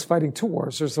Ukraine is fighting two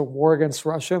wars. There's a war against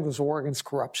Russia, and there's a war against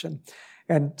corruption.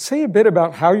 And say a bit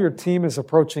about how your team is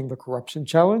approaching the corruption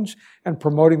challenge and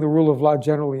promoting the rule of law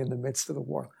generally in the midst of the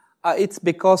war. It's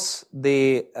because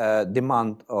the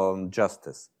demand on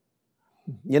justice.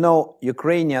 You know,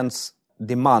 Ukrainians'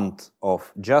 demand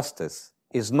of justice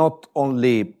is not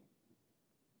only,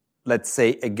 let's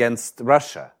say, against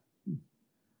Russia.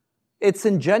 It's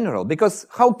in general, because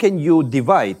how can you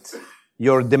divide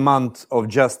your demand of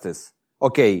justice?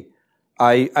 Okay,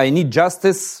 I need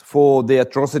justice for the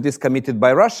atrocities committed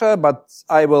by Russia, but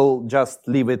I will just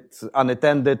leave it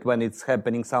unattended when it's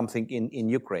happening something in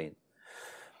Ukraine.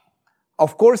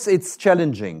 Of course, it's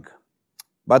challenging,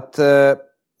 but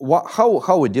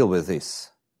how we deal with this?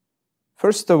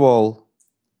 First of all,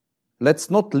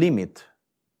 let's not limit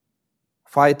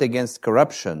fight against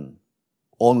corruption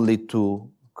only to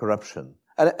corruption.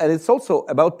 And it's also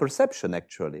about perception,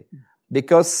 actually,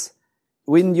 because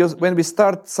when we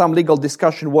start some legal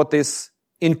discussion, what is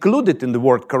included in the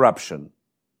word corruption,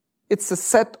 it's a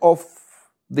set of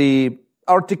the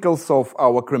articles of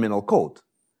our criminal code.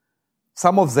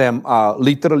 Some of them are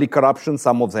literally corruption,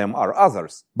 some of them are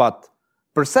others. But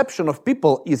perception of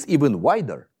people is even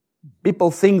wider.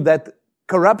 People think that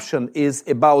corruption is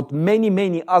about many,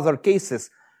 many other cases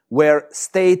where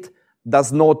state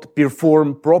does not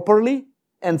perform properly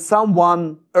and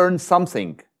someone earns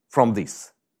something from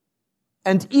this.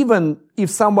 And even if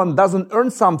someone doesn't earn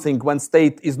something when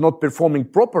state is not performing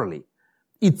properly,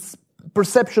 it's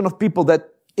perception of people that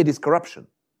it is corruption.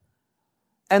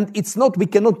 And we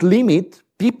cannot limit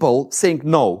people saying,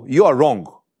 no, you are wrong.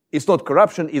 It's not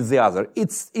corruption, it's the other.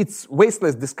 It's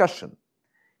wasteless discussion.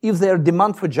 If their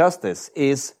demand for justice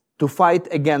is to fight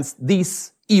against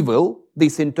this evil,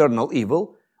 this internal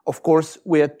evil, of course,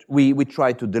 we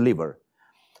try to deliver.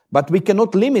 But we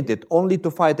cannot limit it only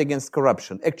to fight against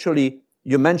corruption. Actually,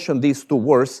 you mentioned these two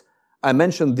words. I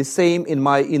mentioned the same in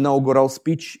my inaugural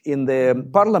speech in the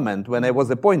parliament when I was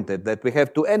appointed, that we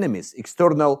have two enemies,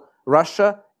 external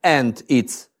Russia and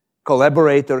its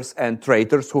collaborators and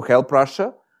traitors who help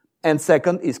Russia. And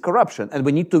second is corruption. And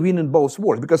we need to win in both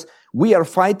wars because we are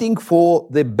fighting for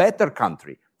the better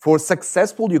country, for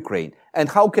successful Ukraine. And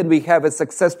how can we have a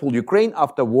successful Ukraine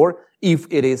after war if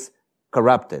it is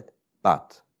corrupted?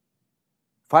 But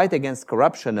fight against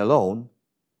corruption alone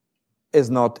is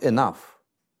not enough.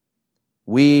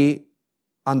 We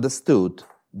understood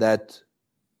that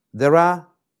there are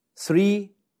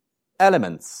three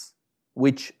elements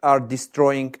which are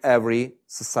destroying every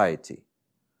society.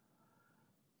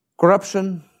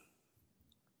 Corruption,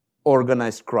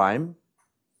 organized crime,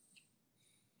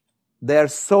 they are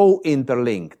so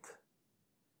interlinked.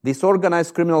 These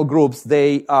organized criminal groups,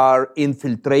 they are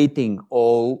infiltrating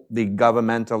all the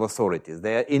governmental authorities.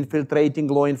 They are infiltrating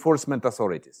law enforcement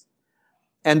authorities.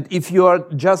 And if you are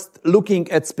just looking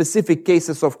at specific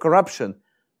cases of corruption,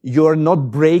 you are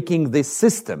not breaking this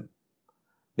system.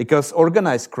 Because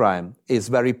organized crime is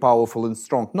very powerful and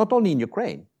strong, not only in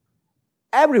Ukraine,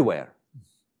 everywhere.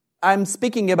 I'm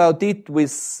speaking about it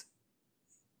with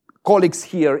colleagues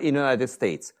here in the United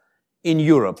States, in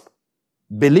Europe.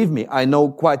 Believe me, I know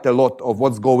quite a lot of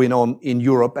what's going on in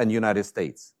Europe and the United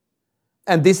States.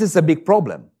 And this is a big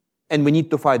problem. And we need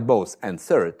to fight both. And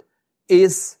third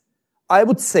is, I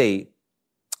would say,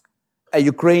 a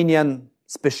Ukrainian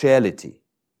speciality,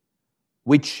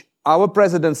 which our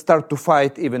president started to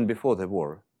fight even before the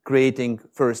war, creating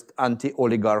first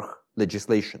anti-oligarch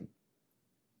legislation.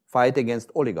 Fight against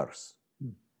oligarchs.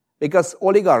 Because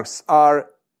oligarchs are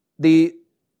the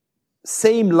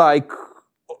same like,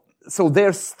 so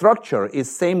their structure is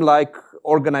same like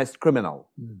organized criminal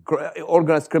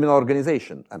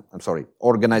organization.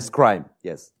 Organized crime,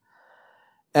 yes.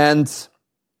 And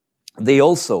they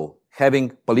also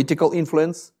having political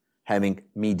influence, having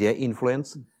media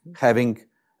influence, having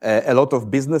a lot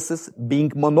of businesses,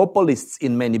 being monopolists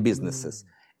in many businesses,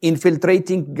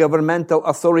 infiltrating governmental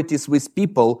authorities with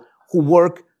people who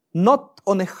work not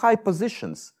on high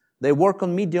positions. They work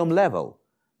on medium level,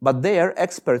 but they are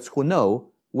experts who know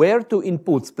where to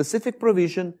input specific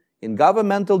provision in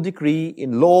governmental decree,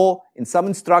 in law, in some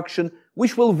instruction,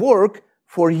 which will work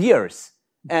for years.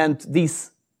 And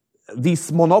these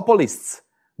monopolists,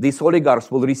 these oligarchs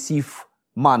will receive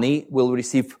money, will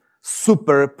receive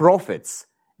super profits,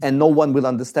 and no one will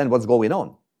understand what's going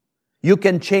on. You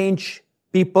can change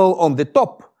people on the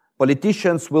top.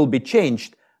 Politicians will be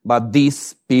changed, but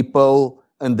these people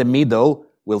in the middle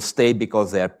will stay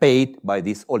because they are paid by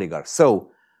these oligarchs.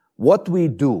 So what we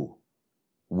do,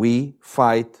 we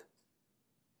fight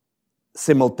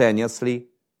simultaneously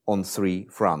on three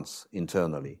fronts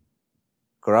internally: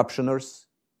 corruptioners,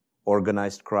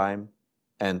 organized crime,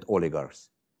 and oligarchs.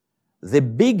 The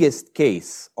biggest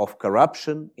case of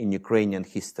corruption in Ukrainian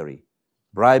history,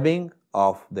 bribing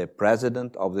of the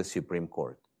president of the Supreme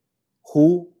Court.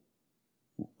 Who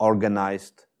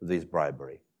organized this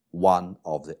bribery? One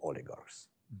of the oligarchs.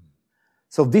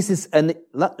 So this is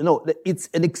it's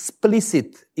an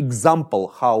explicit example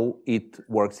how it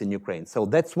works in Ukraine. So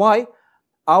that's why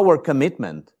our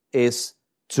commitment is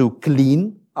to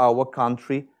clean our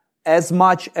country as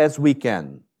much as we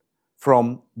can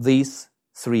from these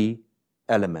three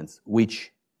elements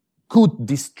which could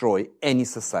destroy any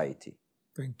society.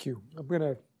 Thank you. I'm going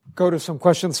to go to some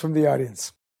questions from the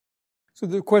audience. So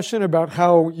the question about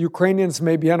how Ukrainians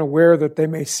may be unaware that they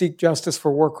may seek justice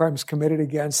for war crimes committed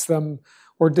against them,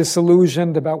 or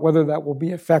disillusioned about whether that will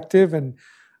be effective. And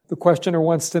the questioner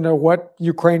wants to know what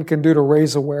Ukraine can do to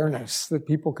raise awareness that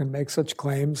people can make such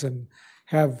claims and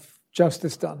have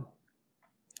justice done.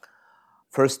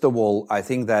 First of all, I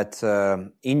think that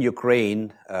in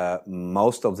Ukraine,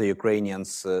 most of the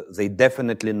Ukrainians, they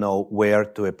definitely know where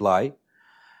to apply,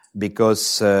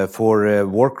 because for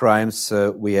war crimes,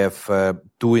 we have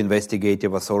two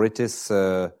investigative authorities.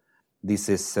 This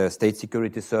is State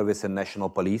Security Service and National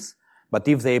Police. But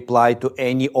if they apply to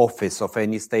any office of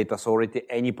any state authority,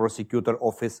 any prosecutor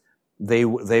office,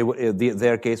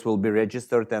 their case will be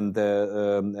registered, and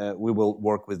we will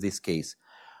work with this case.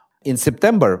 In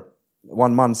September,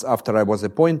 1 month after I was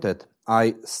appointed,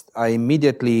 I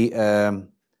immediately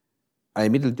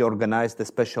organized a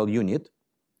special unit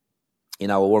in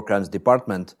our war crimes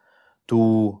department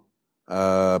to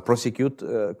prosecute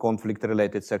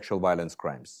conflict-related sexual violence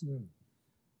crimes.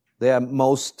 They are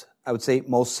most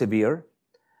severe,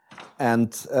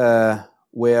 and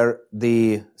where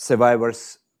the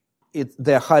survivors,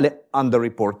 they are highly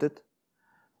underreported.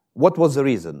 What was the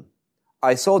reason?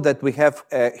 I saw that we have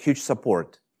a huge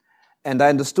support, and I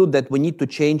understood that we need to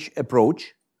change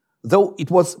approach, though it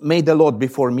was made a lot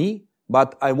before me,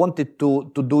 but I wanted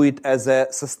to do it as a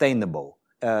sustainable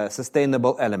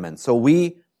element. So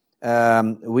we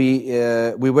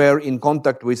were in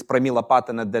contact with Pramila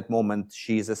Patten at that moment.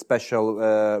 She is a special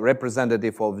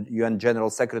representative of UN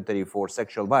General Secretary for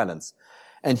Sexual Violence.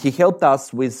 And he helped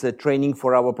us with training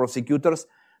for our prosecutors.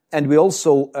 And we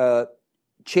also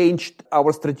changed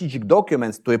our strategic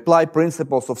documents to apply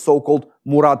principles of so-called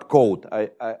Murad Code.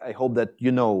 I hope that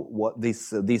you know what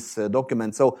this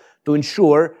document. So to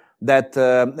ensure that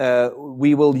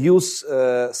we will use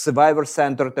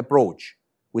survivor-centered approach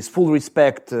with full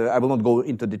respect. I will not go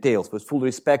into details, with full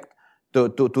respect to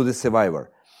the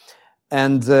survivor.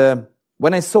 And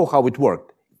when I saw how it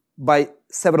worked, by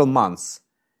several months,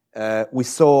 we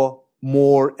saw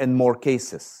more and more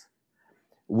cases.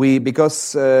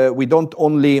 Because we don't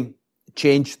only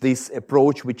change this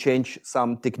approach, we change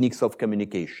some techniques of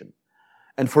communication.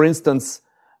 And for instance,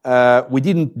 we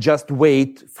didn't just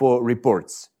wait for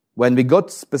reports. When we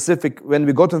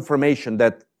got information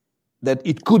that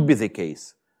it could be the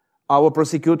case, our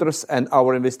prosecutors and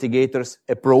our investigators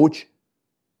approach,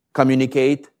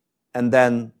 communicate, and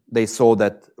then they saw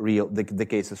that the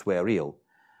cases were real.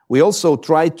 We also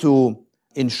try to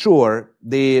ensure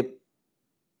the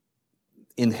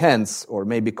enhanced or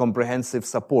maybe comprehensive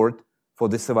support for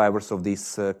the survivors of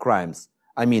these crimes.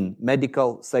 I mean,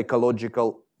 medical,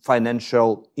 psychological,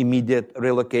 financial, immediate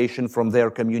relocation from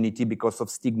their community because of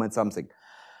stigma and something.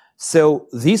 So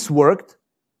this worked,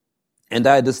 and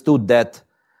I understood that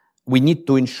we need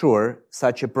to ensure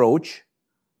such approach,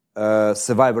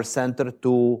 survivor-centered,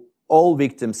 to all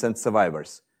victims and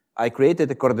survivors. I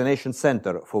created a coordination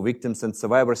center for victims and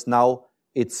survivors. Now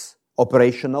it's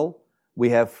operational.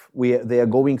 They are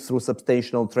going through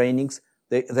substantial trainings.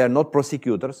 They are not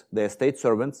prosecutors. They are state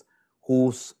servants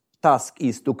whose task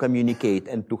is to communicate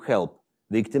and to help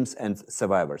victims and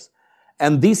survivors.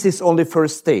 And this is only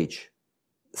first stage.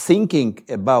 Thinking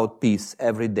about peace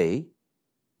every day,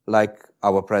 like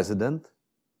our president,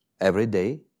 every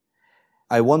day.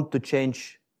 I want to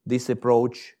change this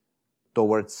approach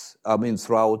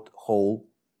throughout whole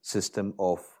system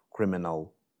of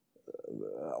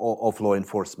of law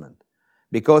enforcement.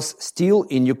 Because still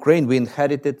in Ukraine, we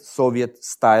inherited Soviet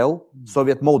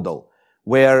model,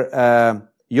 where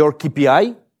your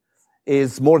KPI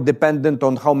is more dependent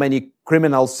on how many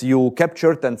criminals you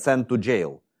captured and sent to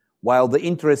jail, while the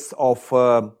interests of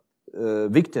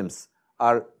victims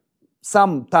are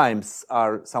sometimes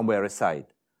somewhere aside.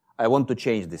 I want to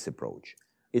change this approach.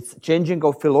 It's changing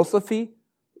of philosophy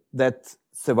that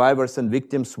survivors and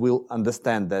victims will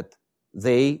understand that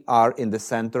they are in the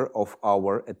center of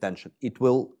our attention. It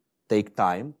will take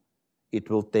time. It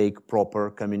will take proper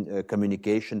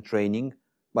communication training,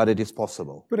 but it is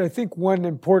possible. But I think one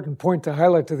important point to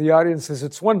highlight to the audience is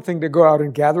it's one thing to go out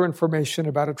and gather information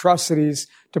about atrocities,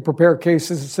 to prepare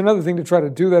cases. It's another thing to try to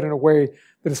do that in a way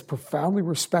that is profoundly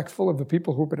respectful of the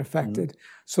people who've been affected,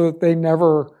 so that they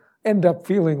never end up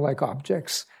feeling like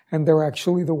objects, and they're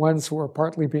actually the ones who are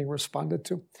partly being responded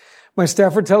to. My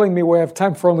staff are telling me we have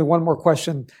time for only one more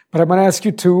question, but I'm going to ask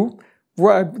you two,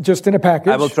 just in a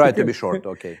package. I will try to be short,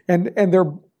 okay. And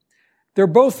they're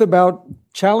both about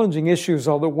challenging issues,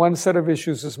 although one set of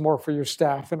issues is more for your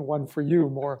staff and one for you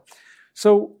more.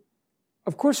 So,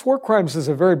 of course, war crimes is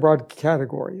a very broad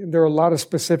category, and there are a lot of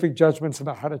specific judgments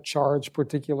about how to charge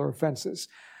particular offenses.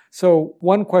 So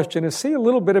one question is, say a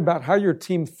little bit about how your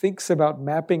team thinks about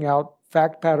mapping out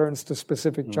fact patterns to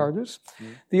specific charges.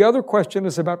 The other question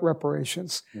is about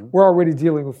reparations. We're already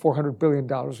dealing with $400 billion.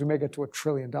 We may get to $1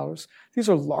 trillion. These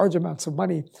are large amounts of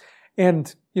money.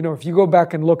 And, if you go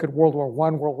back and look at World War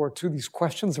I, World War II, these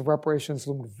questions of reparations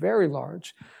loomed very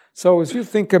large. So as you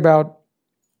think about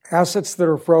assets that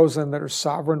are frozen, that are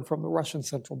sovereign from the Russian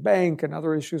central bank and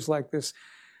other issues like this,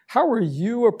 how are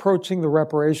you approaching the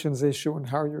reparations issue, and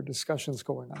how are your discussions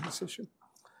going on this issue?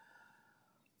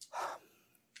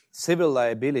 Civil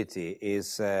liability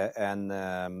is, I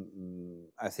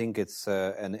think it's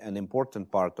an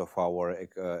important part of our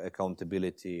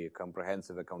accountability,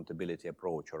 comprehensive accountability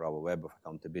approach, or our web of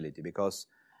accountability, because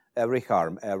every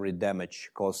harm, every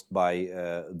damage caused by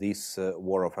this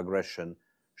war of aggression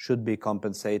should be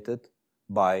compensated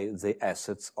by the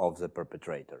assets of the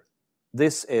perpetrator.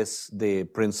 This is the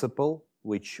principle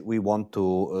which we want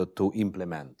to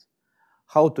implement.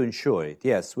 How to ensure it?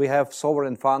 Yes, we have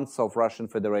sovereign funds of Russian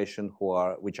Federation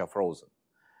which are frozen.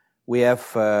 We have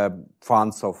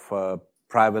funds of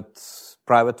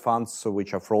private funds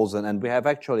which are frozen, and we have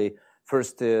actually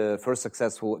first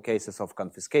successful cases of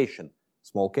confiscation.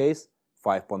 Small case,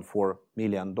 $5.4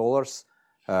 million.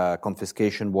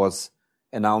 Confiscation was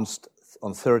announced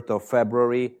on 3rd of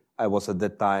February. I was at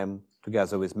that time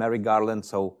together with Mary Garland,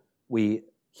 so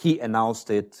he announced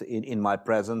it in my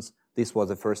presence. This was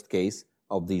the first case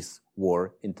of this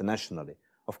war internationally.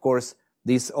 Of course,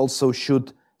 this also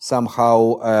should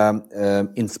somehow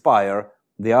inspire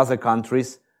the other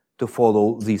countries to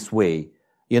follow this way.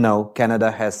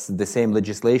 Canada has the same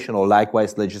legislation or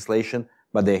likewise legislation,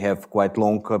 but they have quite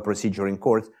long procedure in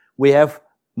court. We have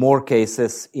more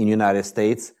cases in United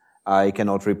States. I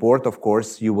cannot report, of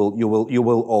course. You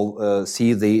will all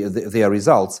see their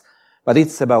results. But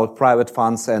it's about private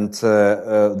funds, and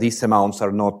these amounts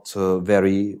are not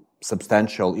very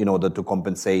substantial in order to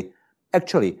compensate.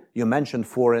 Actually, you mentioned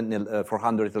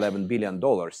 $411 billion.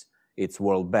 It's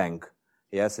World Bank,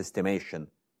 estimation.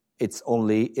 It's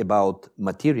only about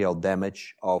material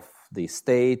damage of the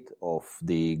state, of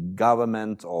the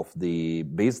government, of the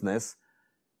business.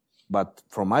 But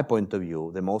from my point of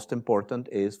view, the most important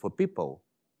is for people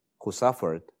who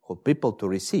suffered, for people to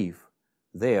receive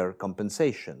their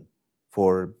compensation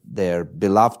for their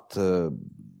beloved,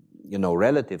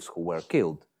 relatives who were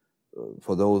killed,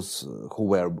 for those who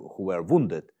were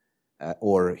wounded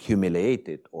or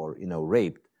humiliated or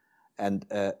raped, and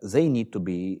they need to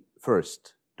be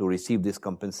first to receive this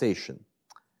compensation.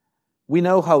 We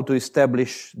know how to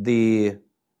establish the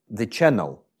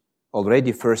channel.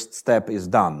 Already first step is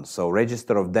done. So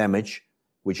register of damage,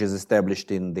 which is established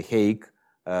in The Hague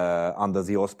under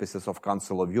the auspices of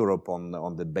Council of Europe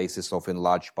on the basis of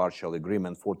enlarged partial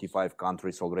agreement. 45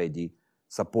 countries already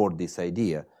support this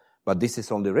idea. But this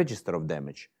is only register of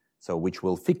damage, so which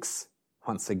will fix,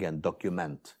 once again,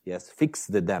 document, fix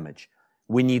the damage.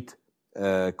 We need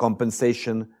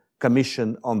compensation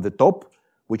commission on the top,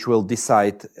 which will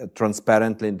decide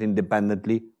transparently and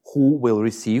independently who will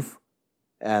receive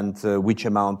and which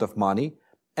amount of money,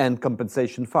 and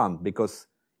compensation fund, because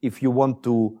if you want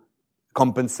to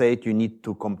compensate, you need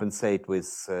to compensate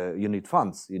with, you need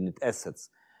funds, you need assets.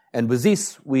 And with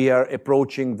this, we are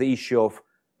approaching the issue of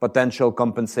potential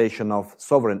compensation of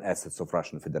sovereign assets of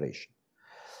Russian Federation.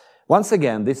 Once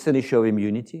again, this is an issue of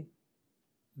immunity.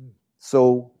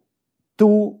 So,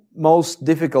 two most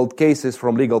difficult cases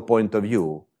from legal point of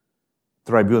view: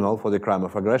 tribunal for the crime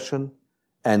of aggression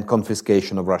and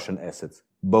confiscation of Russian assets.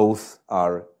 Both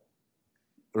are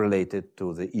related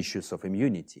to the issues of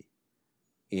immunity.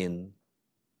 In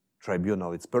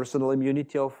tribunal, it's personal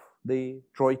immunity of the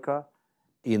Troika.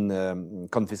 In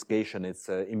confiscation, it's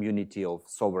immunity of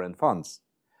sovereign funds.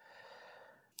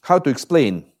 How to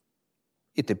explain?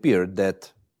 It appeared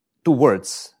that two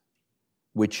words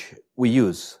which we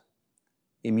use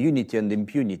immunity and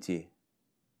impunity,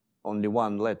 only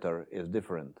one letter is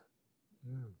different.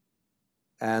 Mm.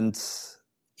 And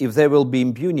if there will be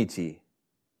impunity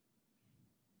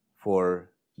for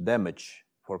damage,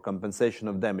 for compensation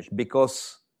of damage,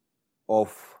 because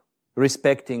of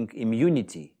respecting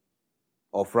immunity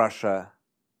of Russia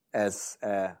as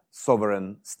a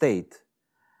sovereign state,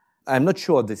 I'm not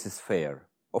sure this is fair.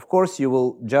 Of course, you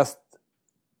will just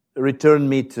return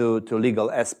me to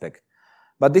legal aspect.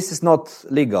 But this is not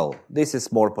legal. This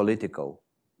is more political.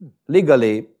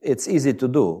 Legally, it's easy to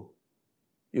do.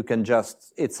 You can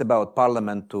just, it's about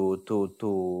parliament to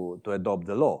adopt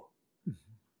the law. Mm-hmm.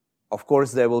 Of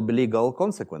course, there will be legal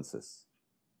consequences,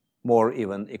 more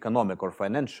even economic or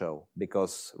financial,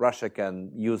 because Russia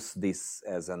can use this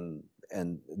as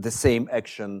the same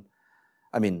action,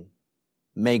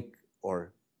 make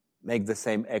the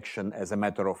same action as a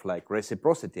matter of like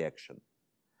reciprocity action.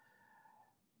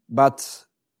 But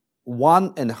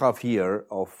 1.5 years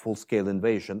of full-scale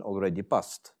invasion already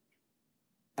passed.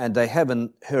 And I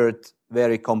haven't heard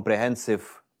very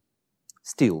comprehensive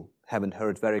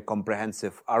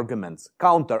arguments,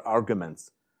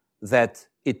 counter-arguments, that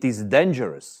it is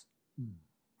dangerous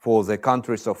for the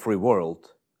countries of free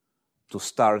world to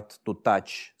start to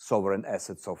touch sovereign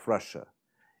assets of Russia.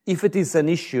 If it is an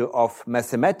issue of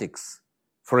mathematics,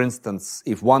 for instance,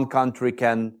 if one country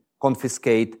can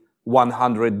confiscate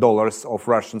 $100 of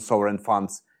Russian sovereign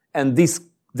funds, and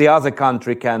the other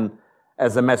country can,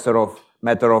 as a matter of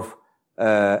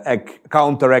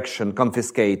counteraction,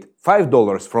 confiscate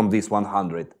 $5 from this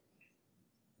 100,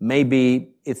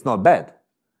 maybe it's not bad.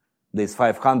 This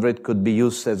 500 could be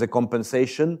used as a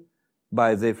compensation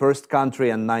by the first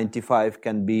country, and 95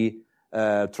 can be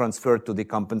transferred to the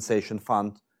compensation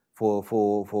fund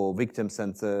for victims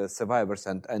and survivors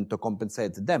and to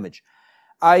compensate the damage.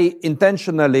 I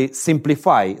intentionally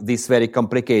simplify this very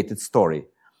complicated story.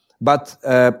 But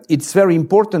it's very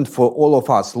important for all of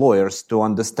us lawyers to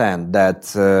understand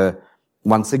that,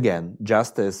 once again,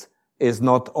 justice is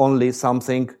not only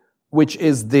something which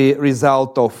is the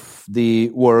result of the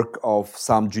work of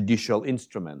some judicial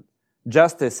instrument.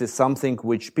 Justice is something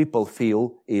which people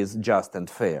feel is just and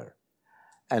fair.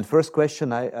 And first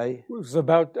question, It was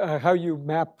about how you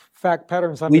map fact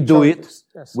patterns on we the do charges.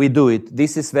 it. Yes. We do it.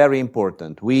 This is very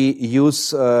important. We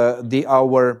use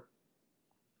our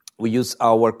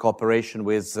cooperation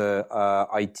with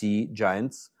IT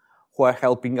giants who are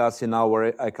helping us in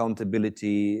our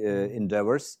accountability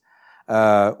endeavors.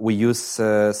 We use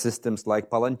systems like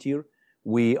Palantir.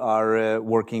 We are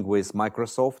working with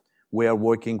Microsoft. We are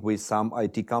working with some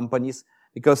IT companies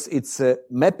because it's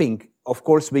mapping. Of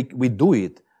course, we do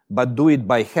it, but do it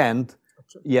by hand.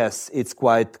 Absolutely. Yes, it's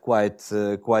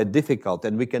quite difficult,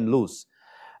 and we can lose.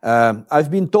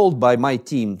 I've been told by my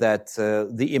team that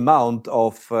the amount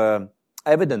of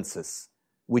evidences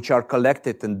which are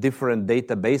collected in different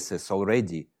databases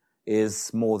already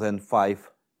is more than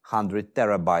 500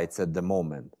 terabytes at the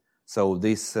moment. So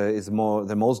this is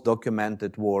the most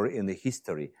documented war in the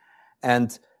history.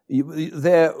 And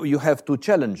there you have two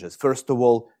challenges. First of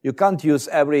all, you can't use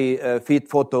every feed,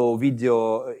 photo,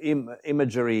 video,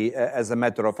 imagery as a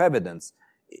matter of evidence.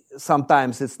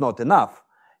 Sometimes it's not enough.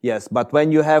 Yes, but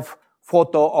when you have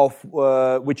photo of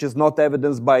which is not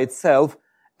evidence by itself,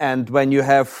 and when you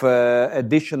have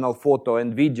additional photo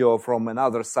and video from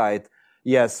another site,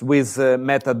 yes, with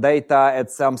metadata and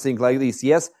something like this,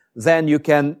 yes, then you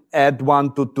can add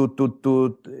one to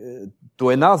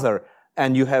another,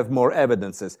 and you have more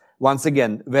evidences. Once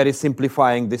again, very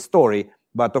simplifying the story,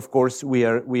 but of course we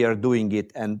are doing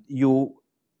it. And you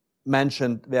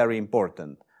mentioned very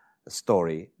important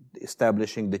story,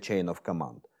 establishing the chain of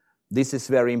command. This is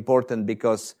very important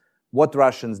because what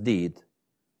Russians did,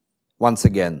 once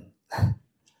again,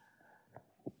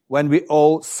 when we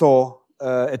all saw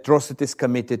atrocities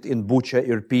committed in Bucha,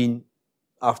 Irpin,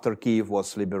 after Kyiv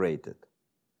was liberated,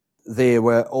 they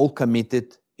were all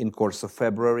committed in course of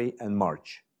February and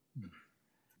March.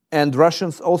 And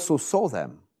Russians also saw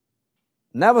them.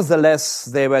 Nevertheless,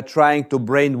 they were trying to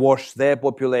brainwash their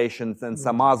populations and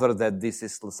some other that this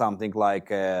is something like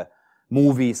a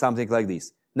movie, something like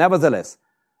this. Nevertheless,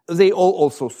 they all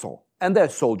also saw, and their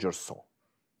soldiers saw.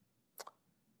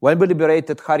 When we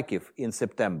liberated Kharkiv in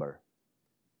September,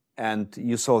 and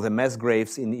you saw the mass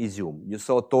graves in Izium, you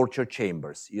saw torture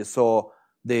chambers, you saw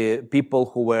the people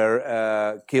who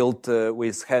were killed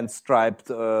with hands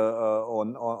striped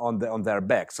on their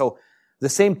back. So the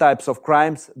same types of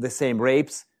crimes, the same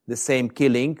rapes, the same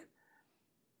killing.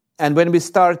 And when we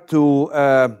start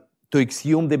to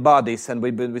exhume the bodies and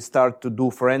when we start to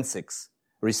do forensics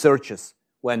researches,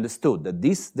 we understood that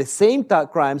the same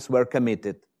crimes were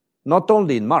committed not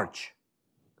only in March,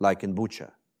 like in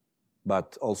Bucha,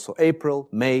 but also April,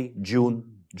 May,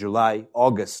 June, July,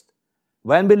 August.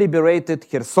 When we liberated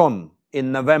Kherson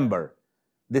in November,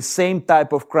 the same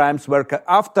type of crimes were,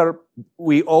 after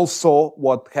we all saw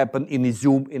what happened in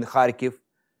Izium, in Kharkiv,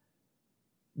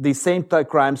 the same type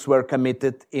of crimes were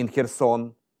committed in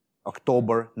Kherson,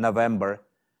 October, November.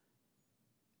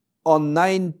 On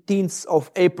 19th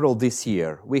of April this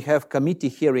year, we have committee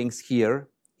hearings here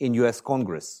in US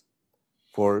Congress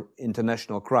for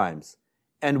international crimes.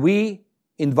 And we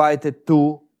invited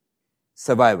 2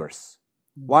 survivors.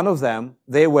 One of them,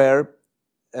 they were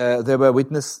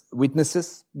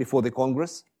witnesses before the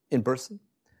Congress in person.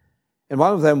 And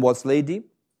one of them was lady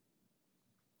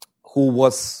who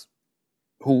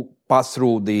passed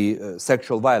through the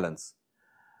sexual violence.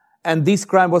 And this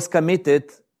crime was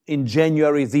committed in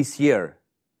January this year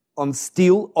on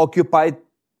still occupied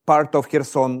part of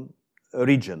Kherson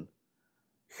region.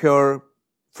 Her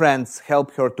friends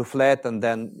helped her to flee, and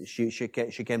then she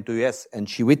came to US and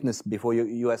she witnessed before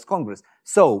US Congress.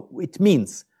 So it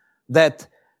means that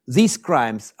these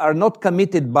crimes are not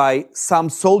committed by some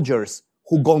soldiers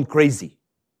who gone crazy,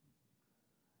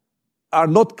 are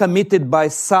not committed by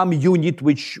some unit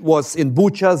which was in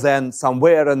Bucha, then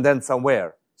somewhere, and then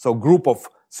somewhere. So group of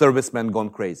servicemen gone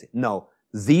crazy. No,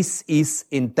 this is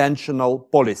intentional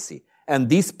policy. And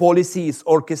this policy is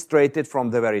orchestrated from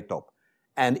the very top.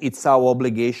 And it's our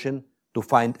obligation to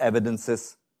find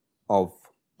evidences of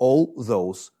all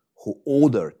those who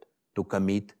ordered to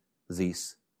commit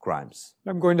these crimes.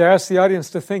 I'm going to ask the audience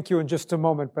to thank you in just a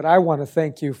moment, but I want to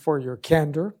thank you for your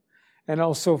candor and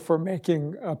also for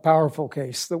making a powerful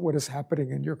case that what is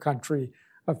happening in your country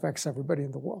affects everybody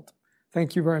in the world.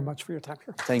 Thank you very much for your time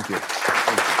here. Thank you.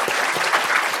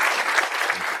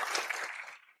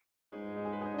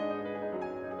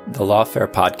 The Lawfare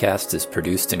podcast is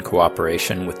produced in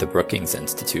cooperation with the Brookings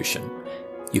Institution.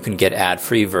 You can get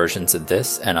ad-free versions of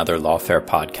this and other Lawfare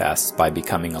podcasts by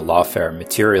becoming a Lawfare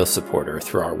material supporter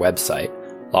through our website,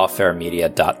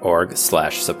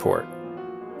 lawfaremedia.org/support.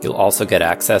 You'll also get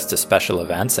access to special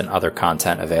events and other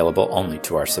content available only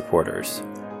to our supporters.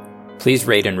 Please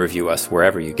rate and review us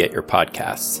wherever you get your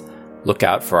podcasts. Look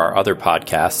out for our other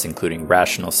podcasts, including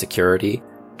Rational Security,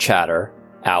 Chatter,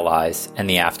 Allies, and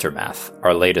The Aftermath,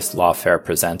 our latest Lawfare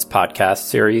Presents podcast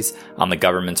series on the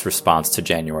government's response to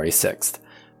January 6th.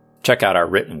 Check out our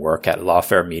written work at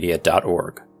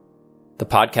lawfaremedia.org. The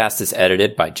podcast is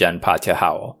edited by Jen Patja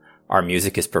Howell. Our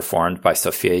music is performed by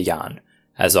Sophia Yan.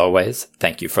 As always,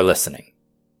 thank you for listening.